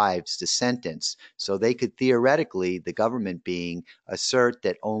drives the sentence. So they could theoretically, the government being, assert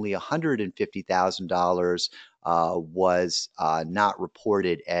that only $150,000 was not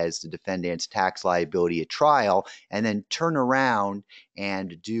reported as the defendant's tax liability at trial, and then turn around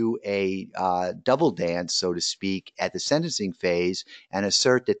and do a double dance, so to speak, at the sentencing phase and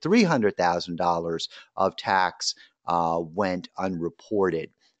assert that $300,000 of tax went unreported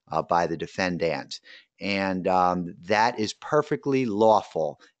by the defendant. And that is perfectly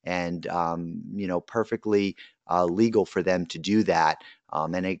lawful and perfectly legal for them to do that.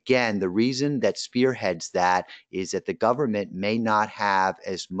 And again, the reason that spearheads that is that the government may not have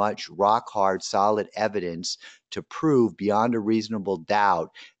as much rock hard, solid evidence to prove beyond a reasonable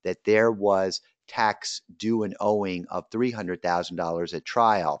doubt that there was tax due and owing of $300,000 at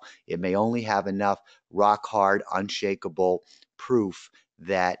trial. It may only have enough rock hard, unshakable proof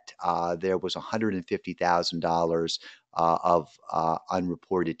that there was $150,000 of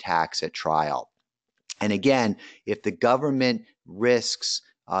unreported tax at trial. And again, if the government risks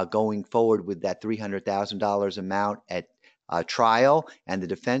going forward with that $300,000 amount at trial, and the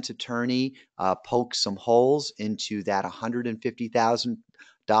defense attorney pokes some holes into that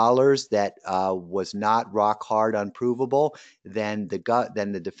 $150,000 that was not rock hard, unprovable, then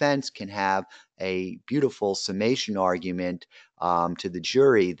the defense can have a beautiful summation argument to the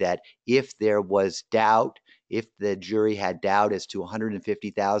jury that if there was doubt, if the jury had doubt as to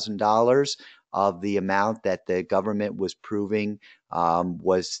 $150,000 of the amount that the government was proving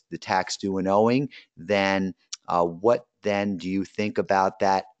was the tax due and owing, then what then do you think about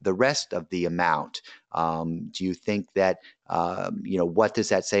that, the rest of the amount? Do you think that, what does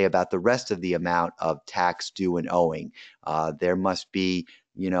that say about the rest of the amount of tax due and owing? There must be,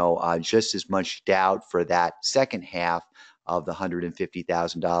 just as much doubt for that second half of the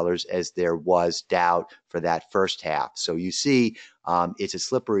 $150,000 as there was doubt for that first half. So you see, it's a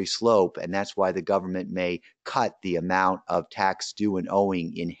slippery slope, and that's why the government may cut the amount of tax due and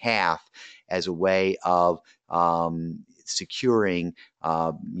owing in half as a way of securing,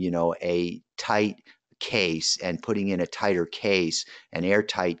 a tight case and putting in a tighter case, an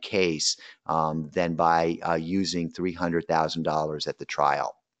airtight case, than by using $300,000 at the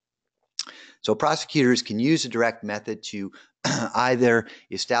trial. So prosecutors can use a direct method to either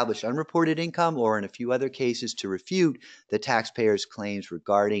establish unreported income or, in a few other cases, to refute the taxpayer's claims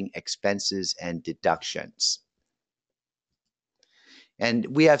regarding expenses and deductions. And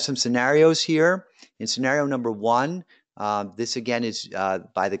we have some scenarios here. In scenario number one, this again is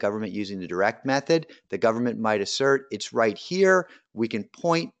by the government using the direct method. The government might assert it's right here. We can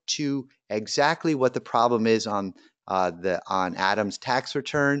point to exactly what the problem is on Adam's tax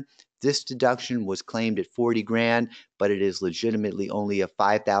return. This deduction was claimed at 40 grand, but it is legitimately only a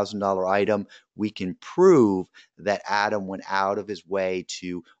 $5,000 item. We can prove that Adam went out of his way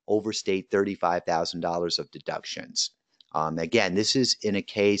to overstate $35,000 of deductions. Again, this is in a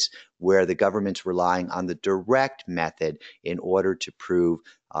case where the government's relying on the direct method in order to prove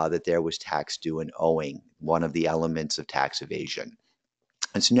that there was tax due and owing, one of the elements of tax evasion.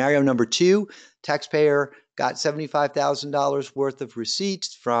 In scenario number two, taxpayer got $75,000 worth of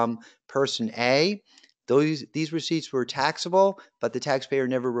receipts from person A. These receipts were taxable, but the taxpayer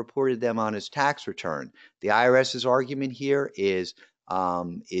never reported them on his tax return. The IRS's argument here is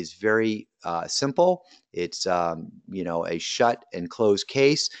very simple. It's a shut and close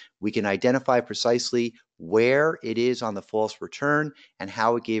case. We can identify precisely where it is on the false return and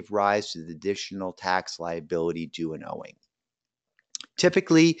how it gave rise to the additional tax liability due and owing.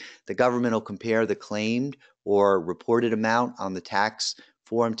 Typically, the government will compare the claimed or reported amount on the tax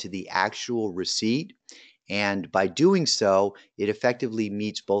form to the actual receipt. And by doing so, it effectively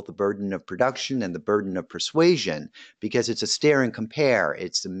meets both the burden of production and the burden of persuasion, because it's a stare and compare.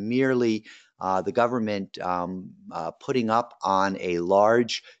 It's merely the government putting up on a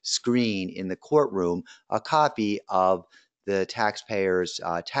large screen in the courtroom a copy of the taxpayer's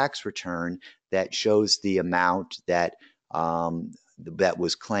tax return that shows the amount that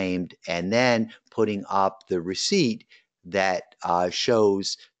was claimed, and then putting up the receipt that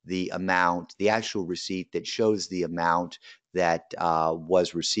shows the amount, the actual receipt that shows the amount that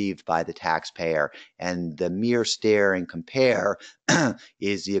was received by the taxpayer. And the mere stare and compare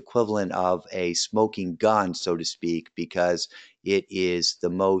is the equivalent of a smoking gun, so to speak, because it is the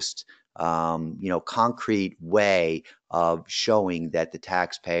most concrete way of showing that the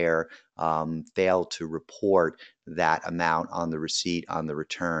taxpayer failed to report that amount on the receipt on the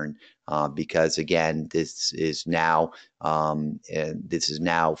return, because again, this is now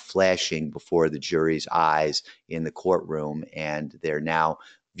flashing before the jury's eyes in the courtroom, and they're now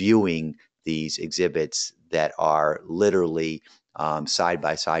viewing these exhibits that are literally side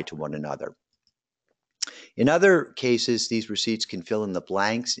by side to one another. In other cases, these receipts can fill in the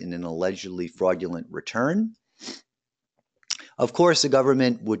blanks in an allegedly fraudulent return. Of course, the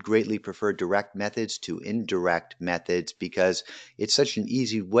government would greatly prefer direct methods to indirect methods because it's such an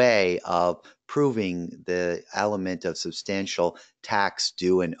easy way of proving the element of substantial tax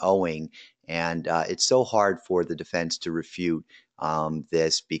due and owing. And it's so hard for the defense to refute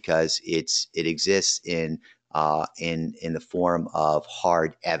this because it exists in the form of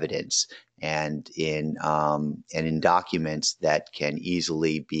hard evidence and in documents that can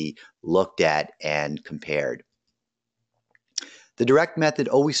easily be looked at and compared. The direct method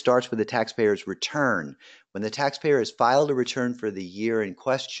always starts with the taxpayer's return. When the taxpayer has filed a return for the year in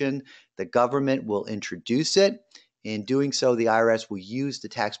question, the government will introduce it. In doing so, the IRS will use the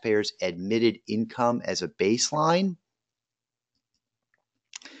taxpayer's admitted income as a baseline.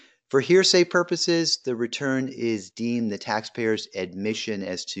 For hearsay purposes, the return is deemed the taxpayer's admission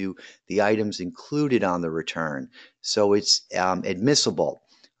as to the items included on the return. So it's admissible.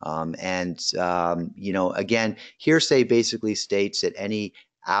 Again, hearsay basically states that any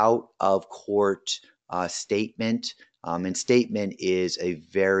out-of-court statement, and statement is a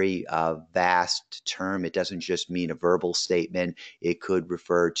very vast term. It doesn't just mean a verbal statement. It could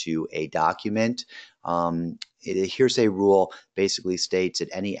refer to a document. The hearsay rule basically states that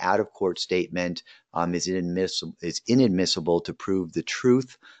any out-of-court statement is inadmissible to prove the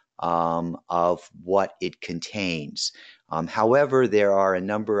truth of what it contains. However, there are a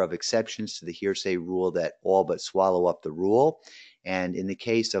number of exceptions to the hearsay rule that all but swallow up the rule. And in the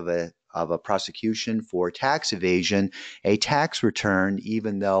case of a prosecution for tax evasion, a tax return,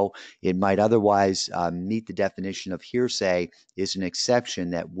 even though it might otherwise meet the definition of hearsay, is an exception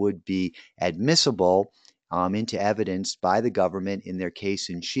that would be admissible into evidence by the government in their case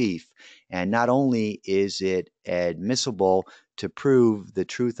in chief. And not only is it admissible to prove the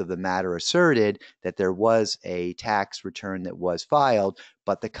truth of the matter asserted, that there was a tax return that was filed,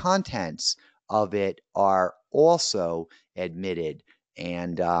 but the contents of it are also admitted.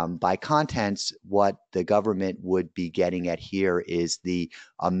 And by contents, what the government would be getting at here is the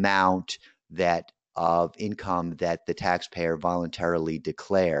amount that of income that the taxpayer voluntarily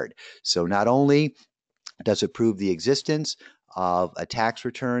declared. So not only does it prove the existence of a tax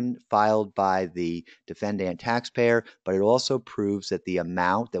return filed by the defendant taxpayer, but it also proves that the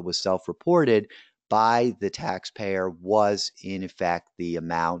amount that was self-reported by the taxpayer was in effect the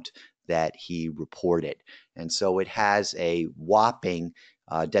amount that he reported. And so it has a whopping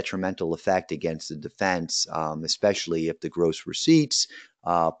detrimental effect against the defense, especially if the gross receipts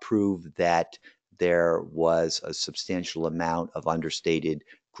prove that there was a substantial amount of understated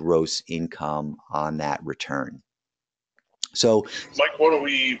gross income on that return. So, Mike, why don't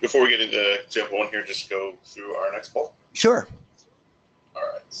we, before we get into example one here, just go through our next poll? sure. All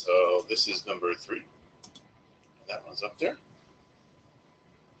right, so this is number 3. That one's up there.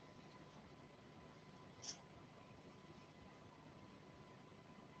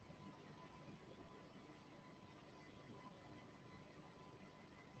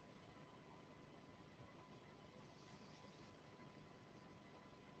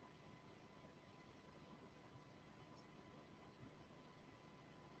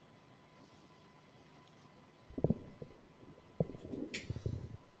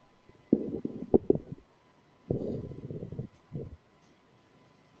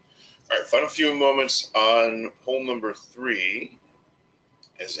 All right, final few moments on poll number 3,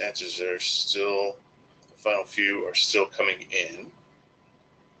 as answers are still, the final few are still coming in.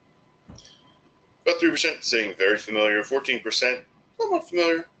 About 3% saying very familiar, 14% somewhat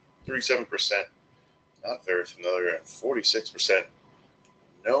familiar, 37% not very familiar, and 46%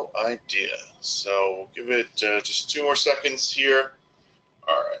 no idea. So we'll give it just 2 more seconds here.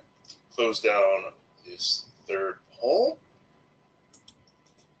 All right, close down this third poll.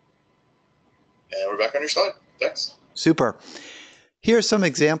 And we're back on your slide. Thanks. Super. Here are some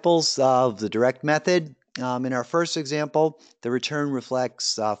examples of the direct method. In our first example, the return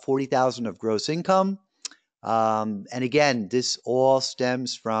reflects $40,000 of gross income. And again, this all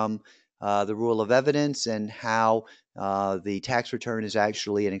stems from the rule of evidence and how the tax return is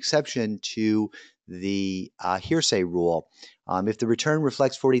actually an exception to the hearsay rule. If the return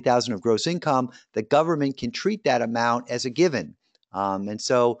reflects $40,000 of gross income, the government can treat that amount as a given. And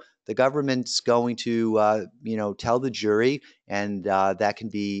so the government's going to, tell the jury, and that can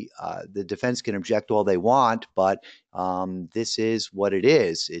be, the defense can object all they want, but this is what it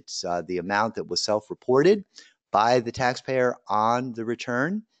is. It's the amount that was self-reported by the taxpayer on the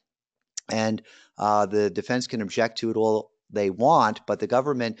return, and the defense can object to it all they want, but the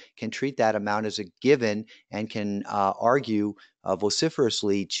government can treat that amount as a given and can argue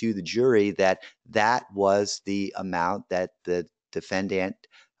vociferously to the jury that that was the amount that the defendant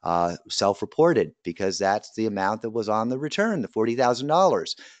self-reported, because that's the amount that was on the return, the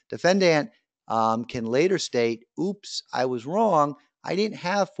 $40,000. Defendant can later state, oops, I was wrong. I didn't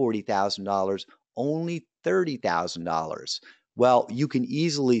have $40,000, only $30,000. Well, you can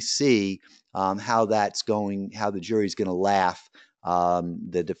easily see how that's going, how the jury's going to laugh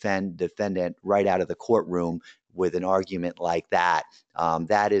the defendant right out of the courtroom with an argument like that.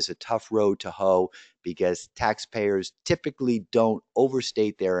 That is a tough road to hoe, because taxpayers typically don't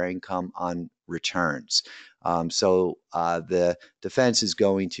overstate their income on returns. So the defense is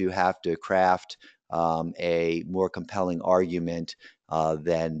going to have to craft a more compelling argument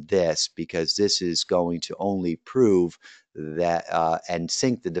than this, because this is going to only prove that and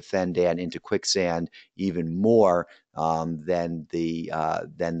sink the defendant into quicksand even more than the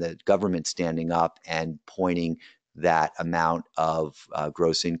government standing up and pointing that amount of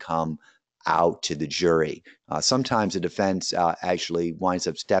gross income out to the jury. Sometimes the defense actually winds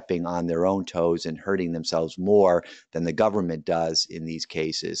up stepping on their own toes and hurting themselves more than the government does in these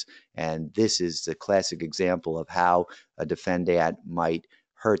cases. And this is the classic example of how a defendant might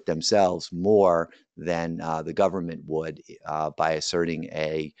hurt themselves more than the government would by asserting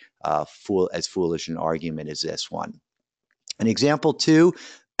a as foolish an argument as this one. In example 2,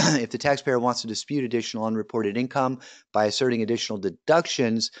 if the taxpayer wants to dispute additional unreported income by asserting additional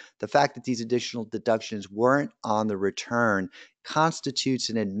deductions, the fact that these additional deductions weren't on the return constitutes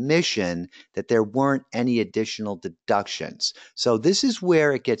an admission that there weren't any additional deductions. So this is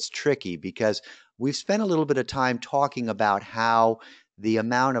where it gets tricky, because we've spent a little bit of time talking about how the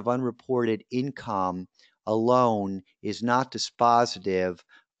amount of unreported income alone is not dispositive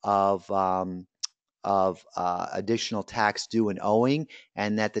of additional tax due and owing,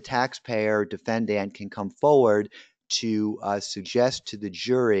 and that the taxpayer defendant can come forward to suggest to the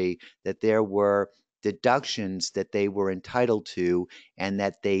jury that there were deductions that they were entitled to and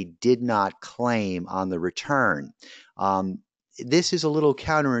that they did not claim on the return. this is a little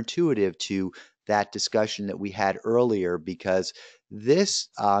counterintuitive to that discussion that we had earlier, because this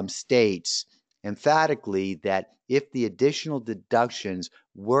states emphatically that if the additional deductions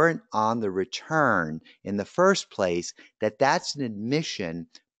weren't on the return in the first place, that's an admission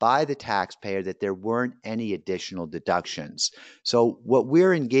by the taxpayer that there weren't any additional deductions. So what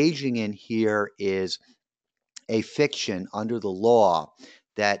we're engaging in here is a fiction under the law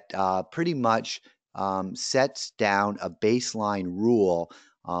that pretty much sets down a baseline rule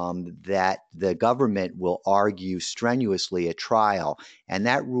that the government will argue strenuously at trial, and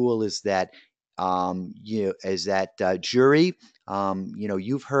that rule is that jury,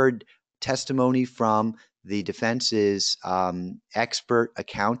 you've heard testimony from the defense's expert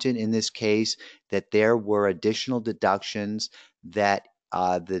accountant in this case that there were additional deductions that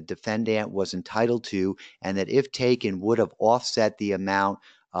the defendant was entitled to, and that if taken would have offset the amount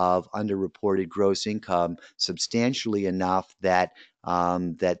of underreported gross income substantially enough that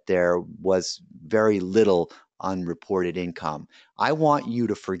there was very little unreported income. I want you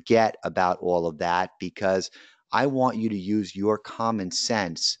to forget about all of that, because I want you to use your common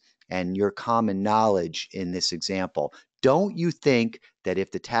sense and your common knowledge in this example. Don't you think that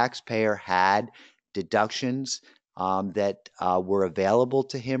if the taxpayer had deductions that were available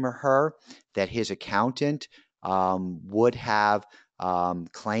to him or her, that his accountant would have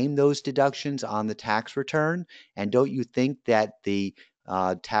claimed those deductions on the tax return? And don't you think that the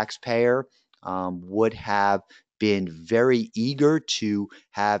taxpayer would have been very eager to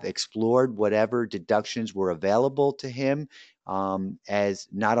have explored whatever deductions were available to him, as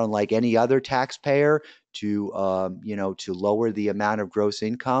not unlike any other taxpayer, to to lower the amount of gross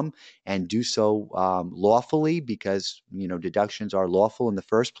income, and do so lawfully, because deductions are lawful in the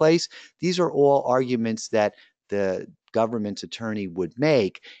first place? These are all arguments that the government's attorney would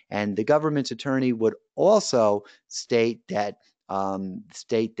make, and the government's attorney would also state that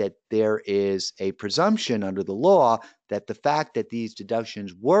there is a presumption under the law that the fact that these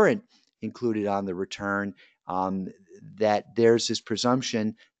deductions weren't included on the return, that there's this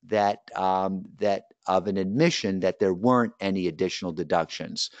presumption that of an admission that there weren't any additional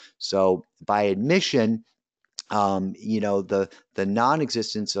deductions. So by admission, the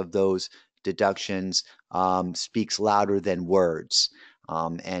non-existence of those deductions speaks louder than words.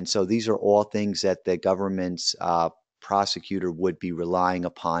 And so these are all things that the government's prosecutor would be relying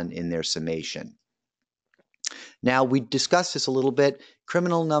upon in their summation. Now, we discussed this a little bit.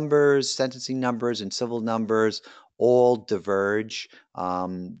 Criminal numbers, sentencing numbers, and civil numbers all diverge.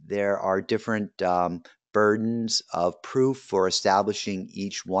 There are different burdens of proof for establishing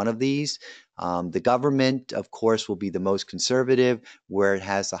each one of these. The government, of course, will be the most conservative, where it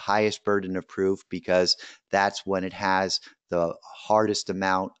has the highest burden of proof, because that's when it has the hardest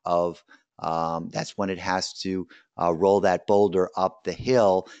amount of that's when it has to roll that boulder up the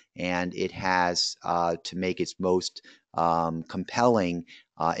hill, and it has to make its most compelling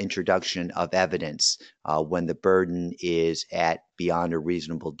introduction of evidence when the burden is at beyond a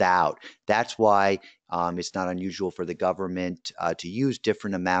reasonable doubt. That's why it's not unusual for the government to use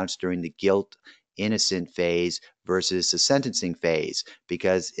different amounts during the guilt innocent phase versus the sentencing phase,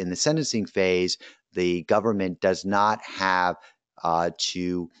 because in the sentencing phase, the government does not have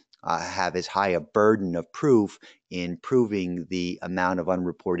to have as high a burden of proof in proving the amount of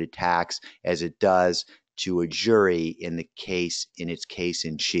unreported tax as it does to a jury in its case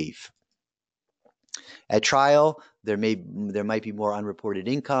in chief. At trial, there might be more unreported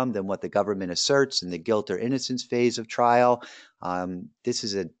income than what the government asserts in the guilt or innocence phase of trial. This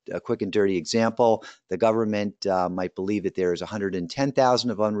is a quick and dirty example. The government might believe that there is $110,000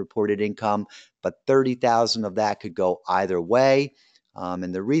 of unreported income, but $30,000 of that could go either way.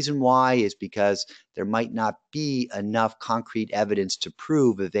 And the reason why is because there might not be enough concrete evidence to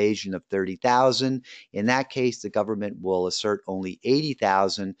prove evasion of $30,000. In that case, the government will assert only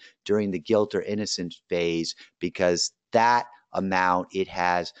 $80,000 during the guilt or innocence phase, because that amount it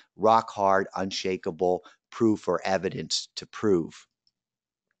has rock hard, unshakable proof or evidence to prove.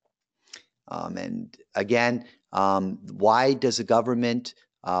 And again, why does the government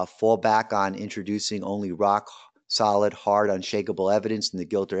fall back on introducing only rock solid, hard, unshakable evidence in the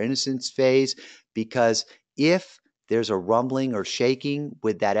guilt or innocence phase? Because if there's a rumbling or shaking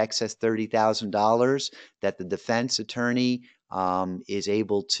with that excess $30,000 that the defense attorney is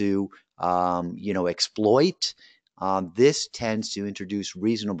able to, exploit, this tends to introduce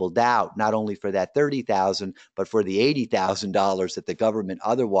reasonable doubt, not only for that $30,000, but for the $80,000 that the government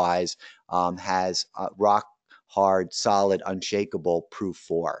otherwise has rock hard, solid, unshakable proof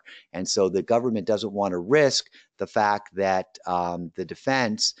for. And so the government doesn't want to risk the fact that the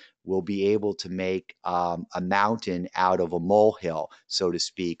defense will be able to make a mountain out of a molehill, so to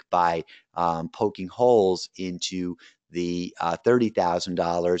speak, by poking holes into the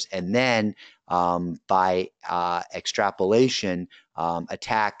 $30,000 and then by extrapolation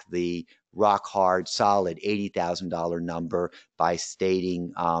attack the rock hard, solid $80,000 number by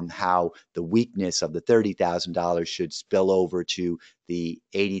stating how the weakness of the $30,000 should spill over to the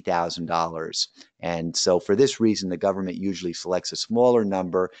 $80,000. And so for this reason, the government usually selects a smaller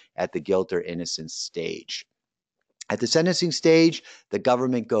number at the guilt or innocence stage. At the sentencing stage, the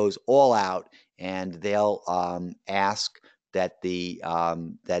government goes all out and they'll ask that the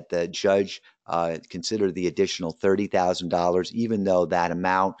judge consider the additional $30,000, even though that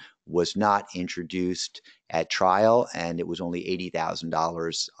amount was not introduced at trial, and it was only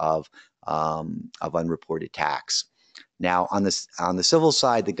 $80,000 of unreported tax. Now, on the civil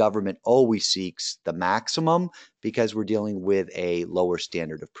side, the government always seeks the maximum because we're dealing with a lower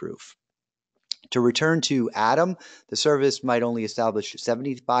standard of proof. To return to Adam, the service might only establish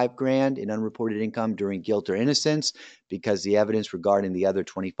 $75,000 in unreported income during guilt or innocence because the evidence regarding the other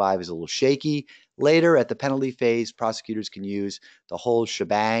 25 is a little shaky. Later, at the penalty phase, prosecutors can use the whole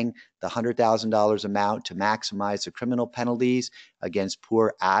shebang, the $100,000 amount, to maximize the criminal penalties against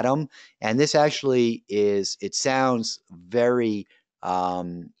poor Adam. And this actually it sounds very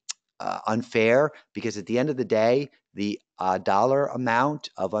unfair because at the end of the day, the dollar amount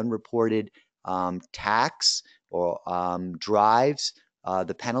of unreported tax or drives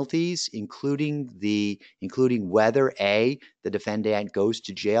the penalties, including whether A, the defendant goes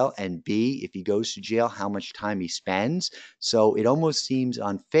to jail, and B, if he goes to jail, how much time he spends. So it almost seems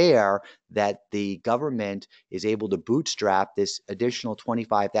unfair that the government is able to bootstrap this additional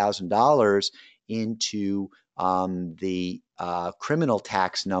 $25,000 into the criminal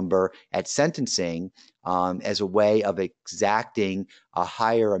tax number at sentencing as a way of exacting a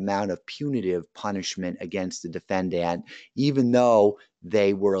higher amount of punitive punishment against the defendant, even though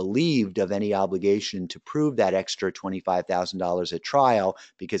they were relieved of any obligation to prove that extra $25,000 at trial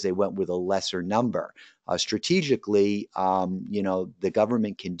because they went with a lesser number. Strategically, the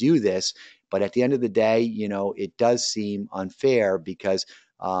government can do this, but at the end of the day, it does seem unfair because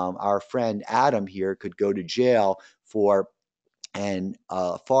our friend Adam here could go to jail for a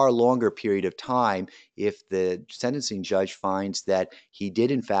far longer period of time if the sentencing judge finds that he did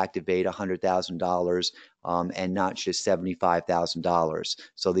in fact evade $100,000 and not just $75,000.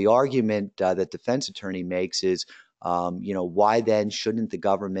 So the argument that defense attorney makes is, why then shouldn't the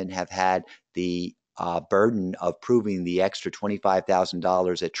government have had the burden of proving the extra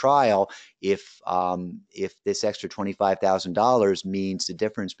 $25,000 at trial if this extra $25,000 means the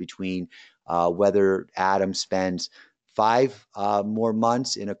difference between whether Adam spends 5 more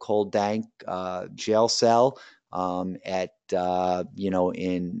months in a cold, dank jail cell at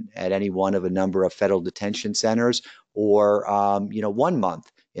any one of a number of federal detention centers, or 1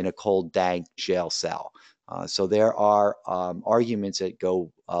 month in a cold, dank jail cell. So there are arguments that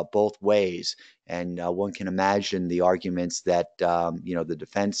go both ways, and one can imagine the arguments that the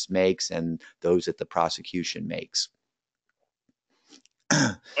defense makes and those that the prosecution makes.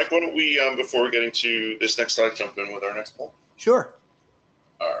 Mike, why don't we, before we get into this next slide, jump in with our next poll? Sure.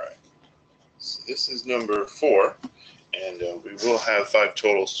 All right. So this is number 4, and we will have 5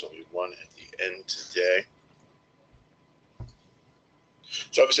 totals, so we have 1 at the end today.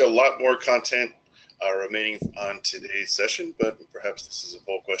 So obviously a lot more content remaining on today's session, but perhaps this is a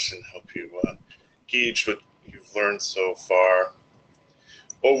poll question to help you gauge what you've learned so far.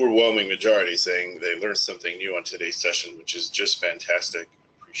 Overwhelming majority saying they learned something new on today's session, which is just fantastic.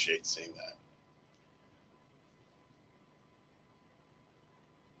 Appreciate seeing that.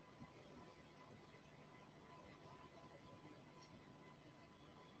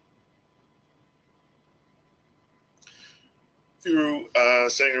 If you're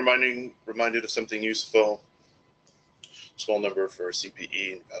reminded of something useful, small number for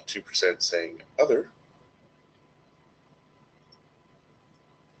CPE, about 2% saying other.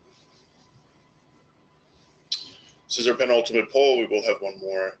 This is our penultimate poll. We will have one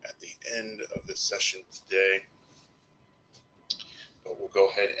more at the end of the session today. But we'll go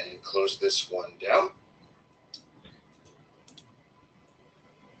ahead and close this one down.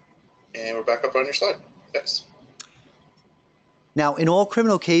 And we're back up on your slide. Thanks. Now, in all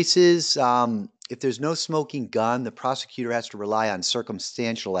criminal cases, if there's no smoking gun, the prosecutor has to rely on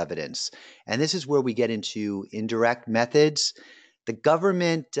circumstantial evidence. And this is where we get into indirect methods. The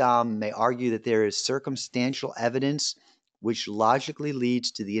government may argue that there is circumstantial evidence which logically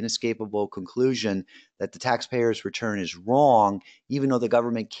leads to the inescapable conclusion that the taxpayer's return is wrong, even though the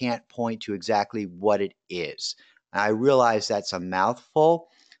government can't point to exactly what it is. I realize that's a mouthful,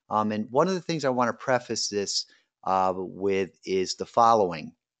 and one of the things I want to preface this with is the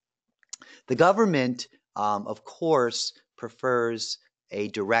following. The government, of course, prefers a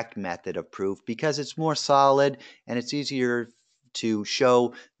direct method of proof because it's more solid and it's easier to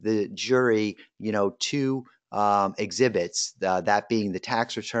show the jury, two exhibits, that being the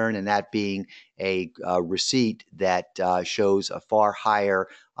tax return and that being a receipt that shows a far higher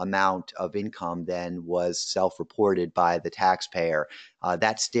amount of income than was self-reported by the taxpayer.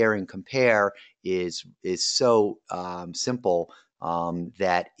 That stare and compare is so simple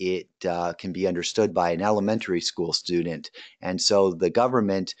that it can be understood by an elementary school student. And so the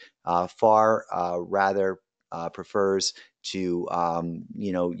government far rather prefers to,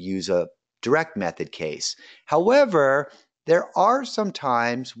 use a direct method case. However, there are some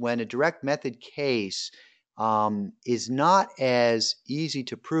times when a direct method case is not as easy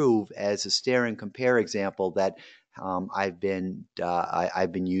to prove as a stare and compare example that I've been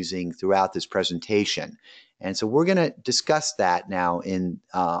using throughout this presentation. And so we're going to discuss that now in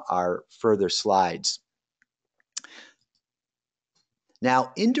our further slides.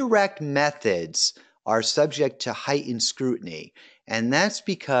 Now, indirect methods are subject to heightened scrutiny, and that's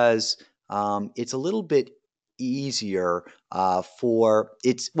because it's a little bit easier let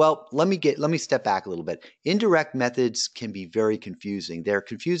me step back a little bit. Indirect methods can be very confusing. They're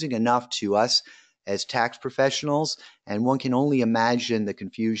confusing enough to us as tax professionals, and one can only imagine the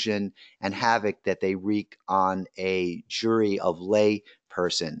confusion and havoc that they wreak on a jury of lay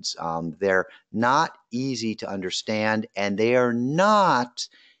persons. They're not easy to understand, and they are not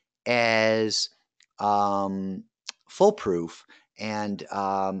as foolproof, and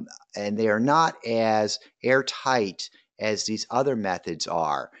they are not as airtight as these other methods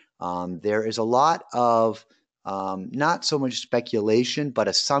are. There is a lot of not so much speculation, but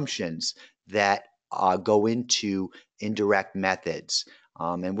assumptions that go into indirect methods.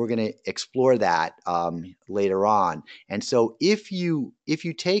 And we're going to explore that later on. And so if you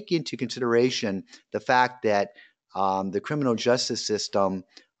take into consideration the fact that the criminal justice system,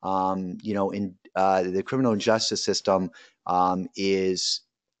 the criminal justice system is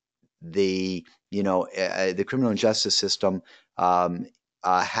the criminal justice system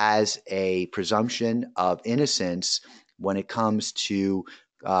has a presumption of innocence when it comes to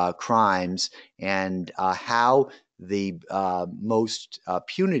crimes, and how the most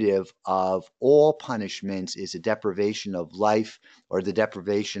punitive of all punishments is a deprivation of life or the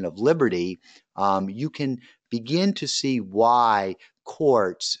deprivation of liberty. You can begin to see why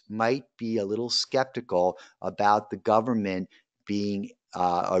courts might be a little skeptical about the government being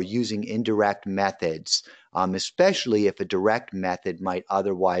or using indirect methods, especially if a direct method might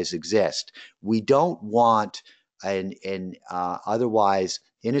otherwise exist. We don't want an otherwise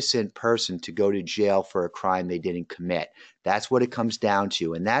innocent person to go to jail for a crime they didn't commit. That's what it comes down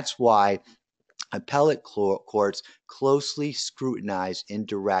to, and that's why appellate courts closely scrutinize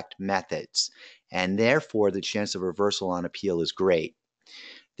indirect methods, and therefore the chance of reversal on appeal is great.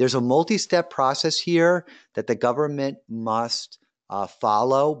 There's a multi-step process here that the government must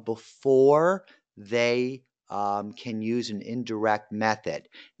follow before they can use an indirect method.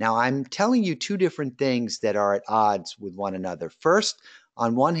 Now, I'm telling you two different things that are at odds with one another. First,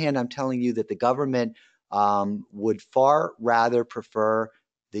 on one hand, I'm telling you that the government would far rather prefer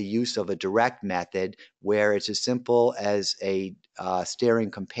the use of a direct method where it's as simple as a stare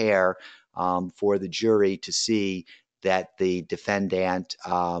and compare for the jury to see that the defendant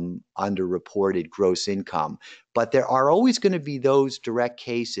underreported gross income. But there are always going to be those direct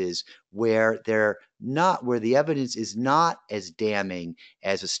cases where the evidence is not as damning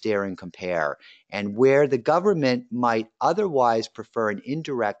as a stare and compare, and where the government might otherwise prefer an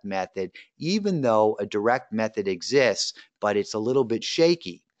indirect method, even though a direct method exists, but it's a little bit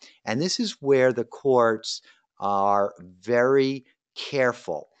shaky. And this is where the courts are very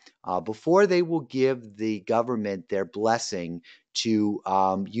careful. Before they will give the government their blessing to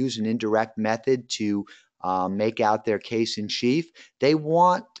use an indirect method to make out their case in chief, they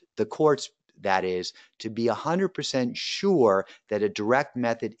want the courts, that is, to be 100% sure that a direct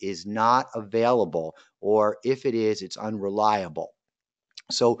method is not available, or if it is, it's unreliable.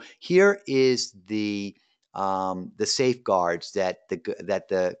 So here is the safeguards that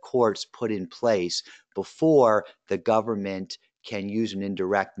the courts put in place before the government can use an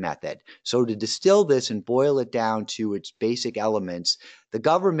indirect method. So to distill this and boil it down to its basic elements, the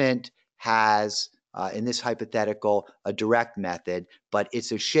government has in this hypothetical, a direct method, but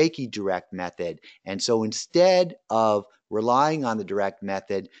it's a shaky direct method. And so instead of relying on the direct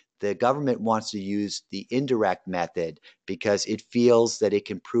method, the government wants to use the indirect method because it feels that it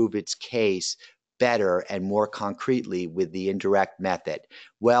can prove its case better and more concretely with the indirect method.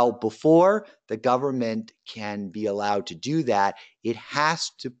 Well, before the government can be allowed to do that, it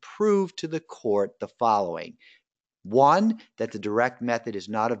has to prove to the court the following. One, that the direct method is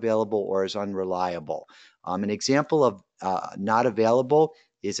not available or is unreliable. An example of not available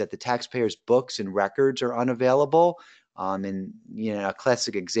is that the taxpayer's books and records are unavailable. And a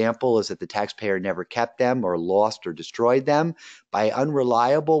classic example is that the taxpayer never kept them or lost or destroyed them. By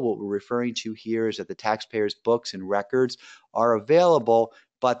unreliable, what we're referring to here is that the taxpayer's books and records are available,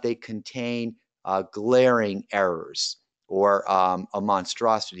 but they contain glaring errors or a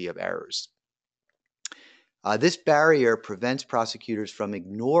monstrosity of errors. This barrier prevents prosecutors from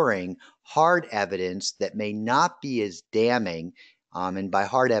ignoring hard evidence that may not be as damning, and by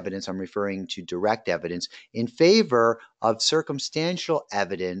hard evidence, I'm referring to direct evidence, in favor of circumstantial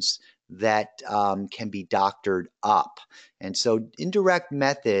evidence that can be doctored up. And so indirect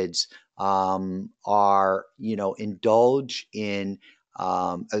methods are, indulge in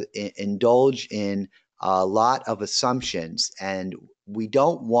a lot of assumptions, and we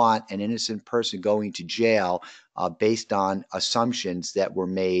don't want an innocent person going to jail based on assumptions that were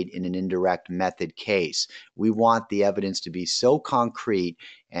made in an indirect method case. We want the evidence to be so concrete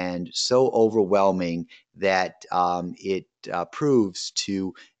and so overwhelming that it proves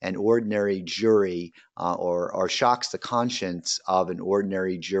to an ordinary jury or shocks the conscience of an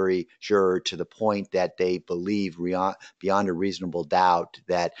ordinary juror to the point that they believe beyond a reasonable doubt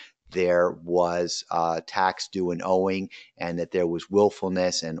that there was tax due and owing, and that there was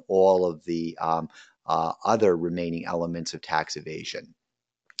willfulness and all of the other remaining elements of tax evasion.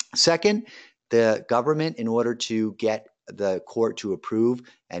 Second, the government, in order to get the court to approve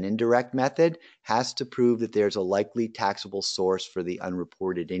an indirect method, has to prove that there's a likely taxable source for the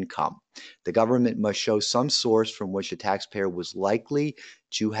unreported income. The government must show some source from which a taxpayer was likely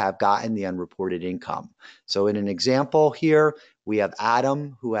to have gotten the unreported income. So in an example here, we have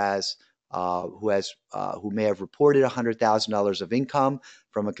Adam who may have reported $100,000 of income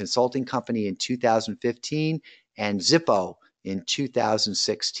from a consulting company in 2015 and Zippo in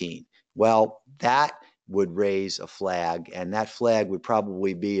 2016. Well, that would raise a flag, and that flag would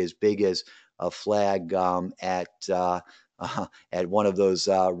probably be as big as a flag at one of those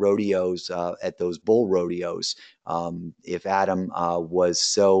rodeos, at those bull rodeos. If Adam was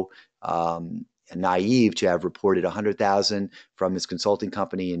so naive to have reported $100,000 from his consulting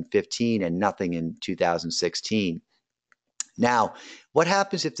company in 15 and nothing in 2016. Now, what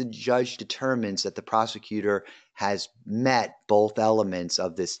happens if the judge determines that the prosecutor has met both elements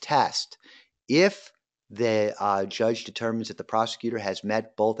of this test? If the judge determines that the prosecutor has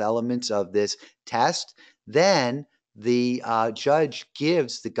met both elements of this test, then the judge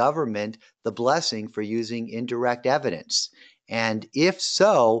gives the government the blessing for using indirect evidence. And if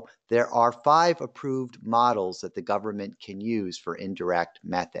so, there are 5 approved models that the government can use for indirect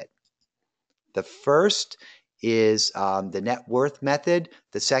method. The first is the net worth method.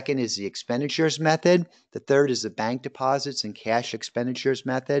 The second is the expenditures method. The third is the bank deposits and cash expenditures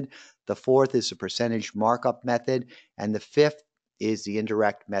method. The fourth is the percentage markup method. And the fifth is the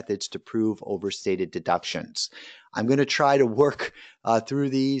indirect methods to prove overstated deductions. I'm going to try to work through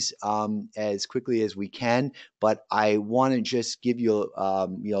these as quickly as we can, but I want to just give you a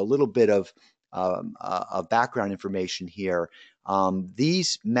little bit of background information here.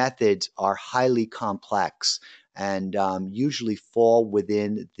 These methods are highly complex and usually fall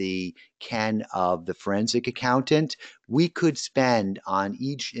within the ken of the forensic accountant. We could spend on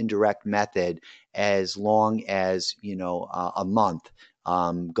each indirect method as long as a month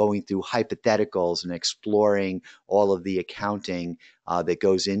going through hypotheticals and exploring all of the accounting that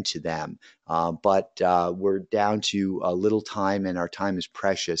goes into them. But we're down to a little time, and our time is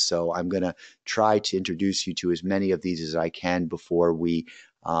precious. So I'm going to try to introduce you to as many of these as I can before we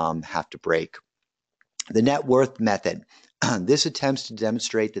have to break. The net worth method. This attempts to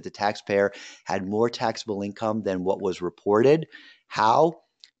demonstrate that the taxpayer had more taxable income than what was reported. How?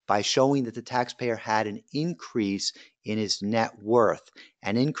 By showing that the taxpayer had an increase in his net worth,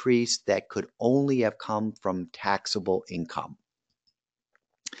 an increase that could only have come from taxable income.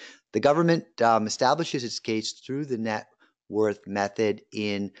 The government establishes its case through the net worth method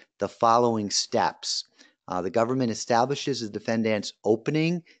in the following steps. The government establishes the defendant's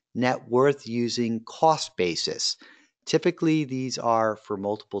opening net worth using cost basis. Typically, these are for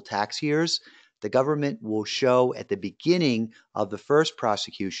multiple tax years. the government will show at the beginning of the first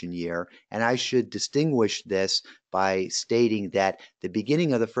prosecution year, and I should distinguish this by stating that the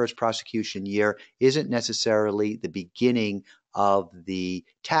beginning of the first prosecution year isn't necessarily the beginning of the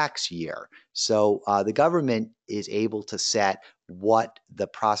tax year. So the government is able to set what the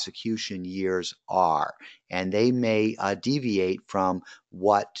prosecution years are, and they may deviate from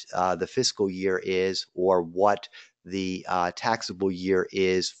what the fiscal year is or what the taxable year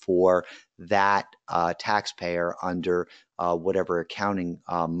is for that taxpayer under whatever accounting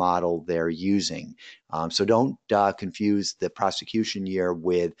model they're using. So don't confuse the prosecution year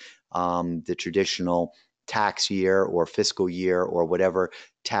with the traditional tax year or fiscal year or whatever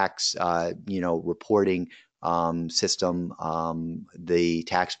tax reporting system the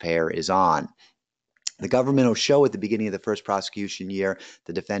taxpayer is on. The government will show at the beginning of the first prosecution year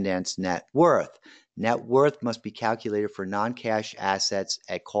the defendant's net worth. Net worth must be calculated for non-cash assets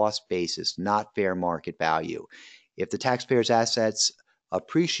at cost basis, not fair market value. If the taxpayer's assets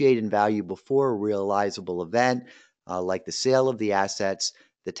appreciate in value before a realizable event, like the sale of the assets,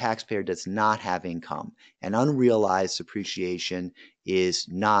 the taxpayer does not have income, and unrealized appreciation is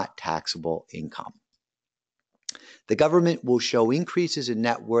not taxable income. The government will show increases in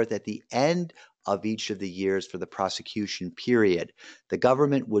net worth at the end of each of the years for the prosecution period. The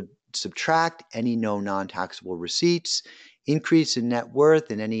government would subtract any known non-taxable receipts. Increase in net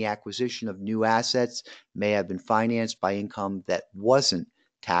worth and any acquisition of new assets may have been financed by income that wasn't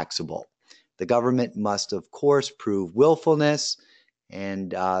taxable. The government must, of course, prove willfulness,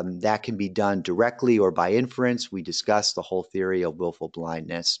 and that can be done directly or by inference. We discussed the whole theory of willful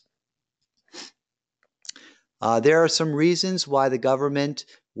blindness. There are some reasons why the government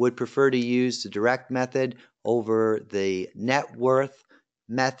would prefer to use the direct method over the net worth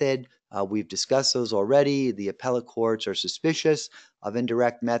method. We've discussed those already. The appellate courts are suspicious of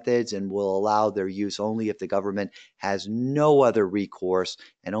indirect methods and will allow their use only if the government has no other recourse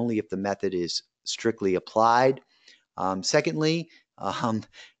and only if the method is strictly applied. Secondly,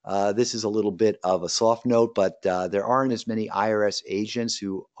 this is a little bit of a soft note, but there aren't as many IRS agents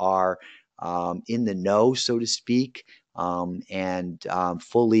who are in the know, so to speak, and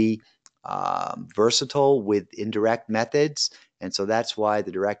fully versatile with indirect methods. And so that's why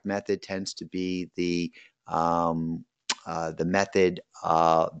the direct method tends to be the method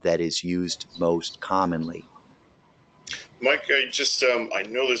that is used most commonly. Mike, I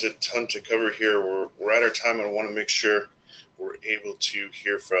know there's a ton to cover here. We're at our time, and I want to make sure we're able to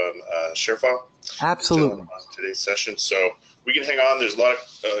hear from ShareFile. Absolutely. On today's session, so we can hang on. There's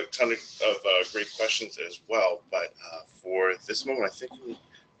a ton of great questions as well, but for this moment, I think we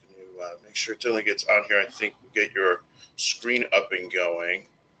make sure Dylan gets on here. I think we'll get your screen up and going,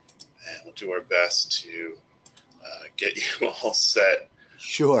 and we'll do our best to get you all set.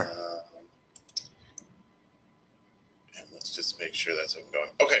 Sure. And let's just make sure that's up and going.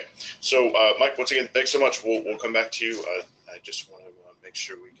 Okay, so Mike, once again, thanks so much. We'll come back to you. I just want to make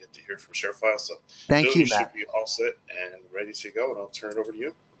sure we get to hear from ShareFile. So thank you, Matt. Should be all set and ready to go, and I'll turn it over to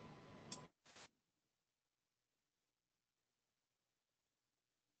you.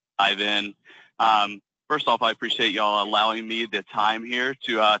 Ivan, first off, I appreciate y'all allowing me the time here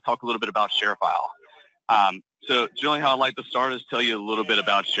to talk a little bit about ShareFile. So generally how I'd like to start is tell you a little bit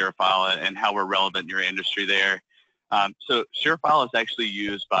about ShareFile and how we're relevant in your industry there. So ShareFile is actually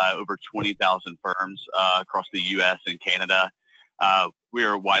used by over 20,000 firms across the US and Canada. We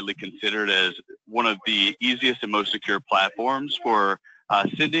are widely considered as one of the easiest and most secure platforms for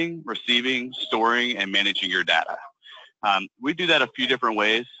sending, receiving, storing, and managing your data. We do that a few different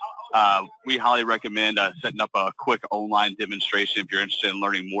ways. We highly recommend setting up a quick online demonstration if you're interested in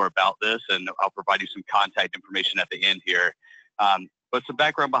learning more about this, and I'll provide you some contact information at the end here. But some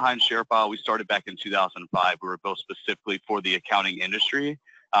background behind ShareFile, we started back in 2005. We were built specifically for the accounting industry.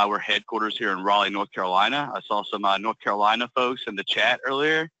 We're headquarters here in Raleigh, North Carolina. I saw some North Carolina folks in the chat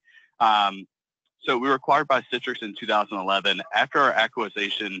earlier. So we were acquired by Citrix in 2011. After our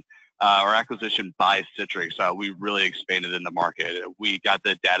acquisition by Citrix, we really expanded in the market. We got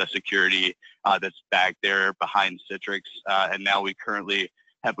the data security that's back there behind Citrix, and now we currently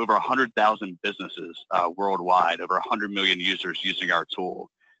have over 100,000 businesses worldwide, over 100 million users using our tool.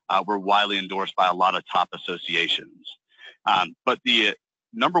 We're widely endorsed by a lot of top associations. But the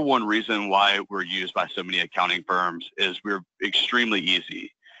number one reason why we're used by so many accounting firms is we're extremely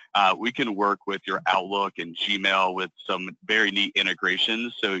easy. We can work with your Outlook and Gmail with some very neat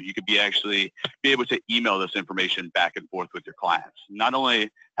integrations, so you could be able to email this information back and forth with your clients. Not only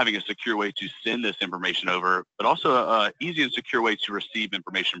having a secure way to send this information over, but also an easy and secure way to receive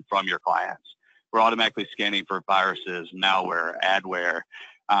information from your clients. We're automatically scanning for viruses, malware, adware,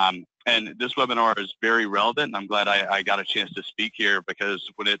 And this webinar is very relevant, and I'm glad I got a chance to speak here, because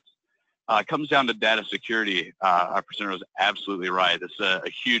when it comes down to data security, our presenter was absolutely right. This is a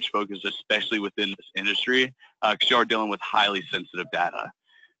huge focus, especially within this industry, because you are dealing with highly sensitive data.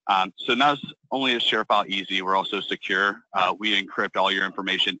 So not only is ShareFile easy, we're also secure. We encrypt all your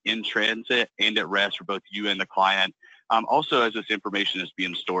information in transit and at rest for both you and the client, also as this information is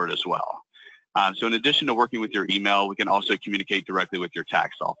being stored as well. So in addition to working with your email, we can also communicate directly with your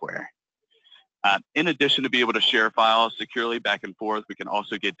tax software. In addition to be able to share files securely back and forth, we can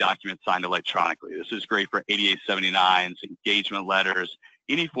also get documents signed electronically. This is great for 8879s, engagement letters,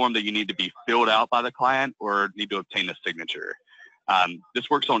 any form that you need to be filled out by the client or need to obtain a signature. This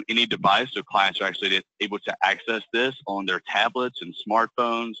works on any device, so clients are actually able to access this on their tablets and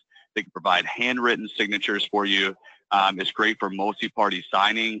smartphones. They can provide handwritten signatures for you. It's great for multi-party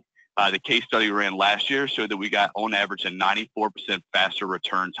signing. The case study we ran last year showed that we got on average a 94% faster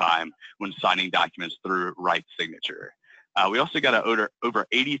return time when signing documents through Right Signature. We also got an over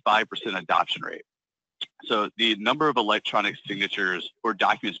 85% adoption rate. So the number of electronic signatures or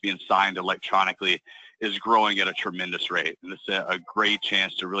documents being signed electronically is growing at a tremendous rate. And it's a great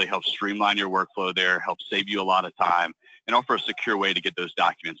chance to really help streamline your workflow there, help save you a lot of time, and offer a secure way to get those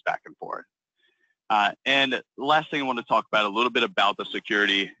documents back and forth. And the last thing I want to talk about a little bit about the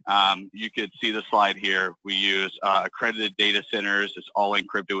security. You could see the slide here. We use accredited data centers. It's all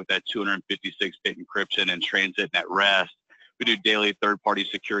encrypted with that 256-bit encryption in transit and at rest. We do daily third-party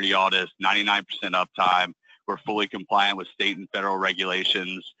security audits, 99% uptime. We're fully compliant with state and federal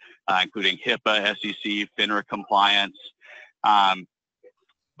regulations, including HIPAA, SEC, FINRA compliance.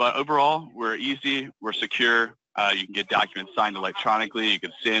 But overall, we're easy, we're secure. You can get documents signed electronically. You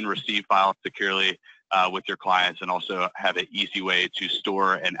can send, receive files securely with your clients, and also have an easy way to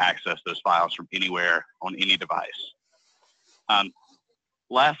store and access those files from anywhere on any device.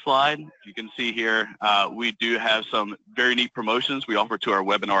 Last slide, you can see here, we do have some very neat promotions we offer to our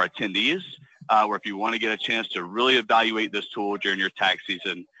webinar attendees, where if you want to get a chance to really evaluate this tool during your tax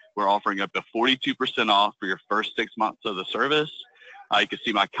season, we're offering up to 42% off for your first 6 months of the service. You can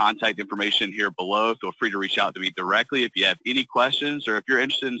see my contact information here below. Feel free to reach out to me directly if you have any questions, or if you're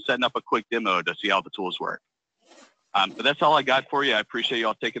interested in setting up a quick demo to see how the tools work. But that's all I got for you. I appreciate you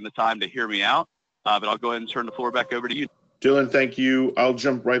all taking the time to hear me out, but I'll go ahead and turn the floor back over to you. Dylan, thank you. I'll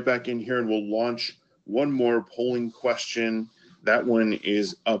jump right back in here and we'll launch one more polling question. That one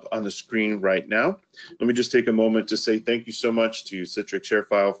is up on the screen right now. Let me just take a moment to say thank you so much to Citrix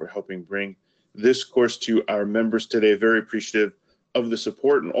ShareFile for helping bring this course to our members today. Very appreciative of the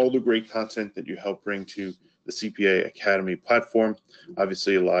support and all the great content that you help bring to the CPA Academy platform.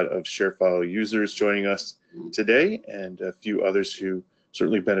 Obviously, a lot of ShareFile users joining us today, and a few others who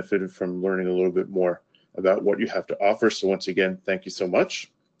certainly benefited from learning a little bit more about what you have to offer. So once again, thank you so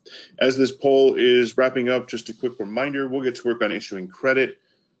much. As this poll is wrapping up, just a quick reminder, we'll get to work on issuing credit.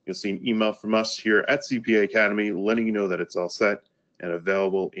 You'll see an email from us here at CPA Academy letting you know that it's all set and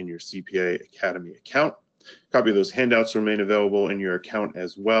available in your CPA Academy account. A copy of those handouts remain available in your account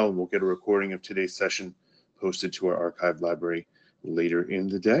as well. We'll get a recording of today's session posted to our archived library later in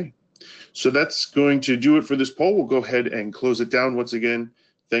the day. So that's going to do it for this poll. We'll go ahead and close it down. Once again,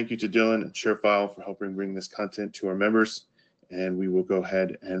 thank you to Dylan and ShareFile for helping bring this content to our members. And we will go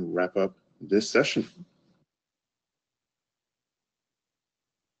ahead and wrap up this session.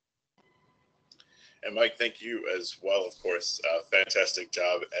 And Mike, thank you as well, of course. Fantastic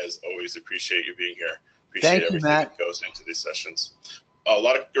job as always. Appreciate you being here. Appreciate everything that goes into these sessions. A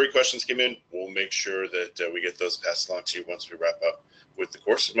lot of great questions came in. We'll make sure that we get those passed along to you once we wrap up with the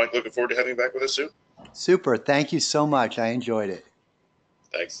course. Mike, looking forward to having you back with us soon. Super. Thank you so much. I enjoyed it.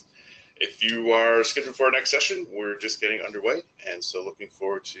 Thanks. If you are scheduled for our next session, we're just getting underway. And so looking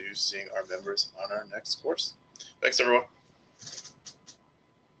forward to seeing our members on our next course. Thanks, everyone.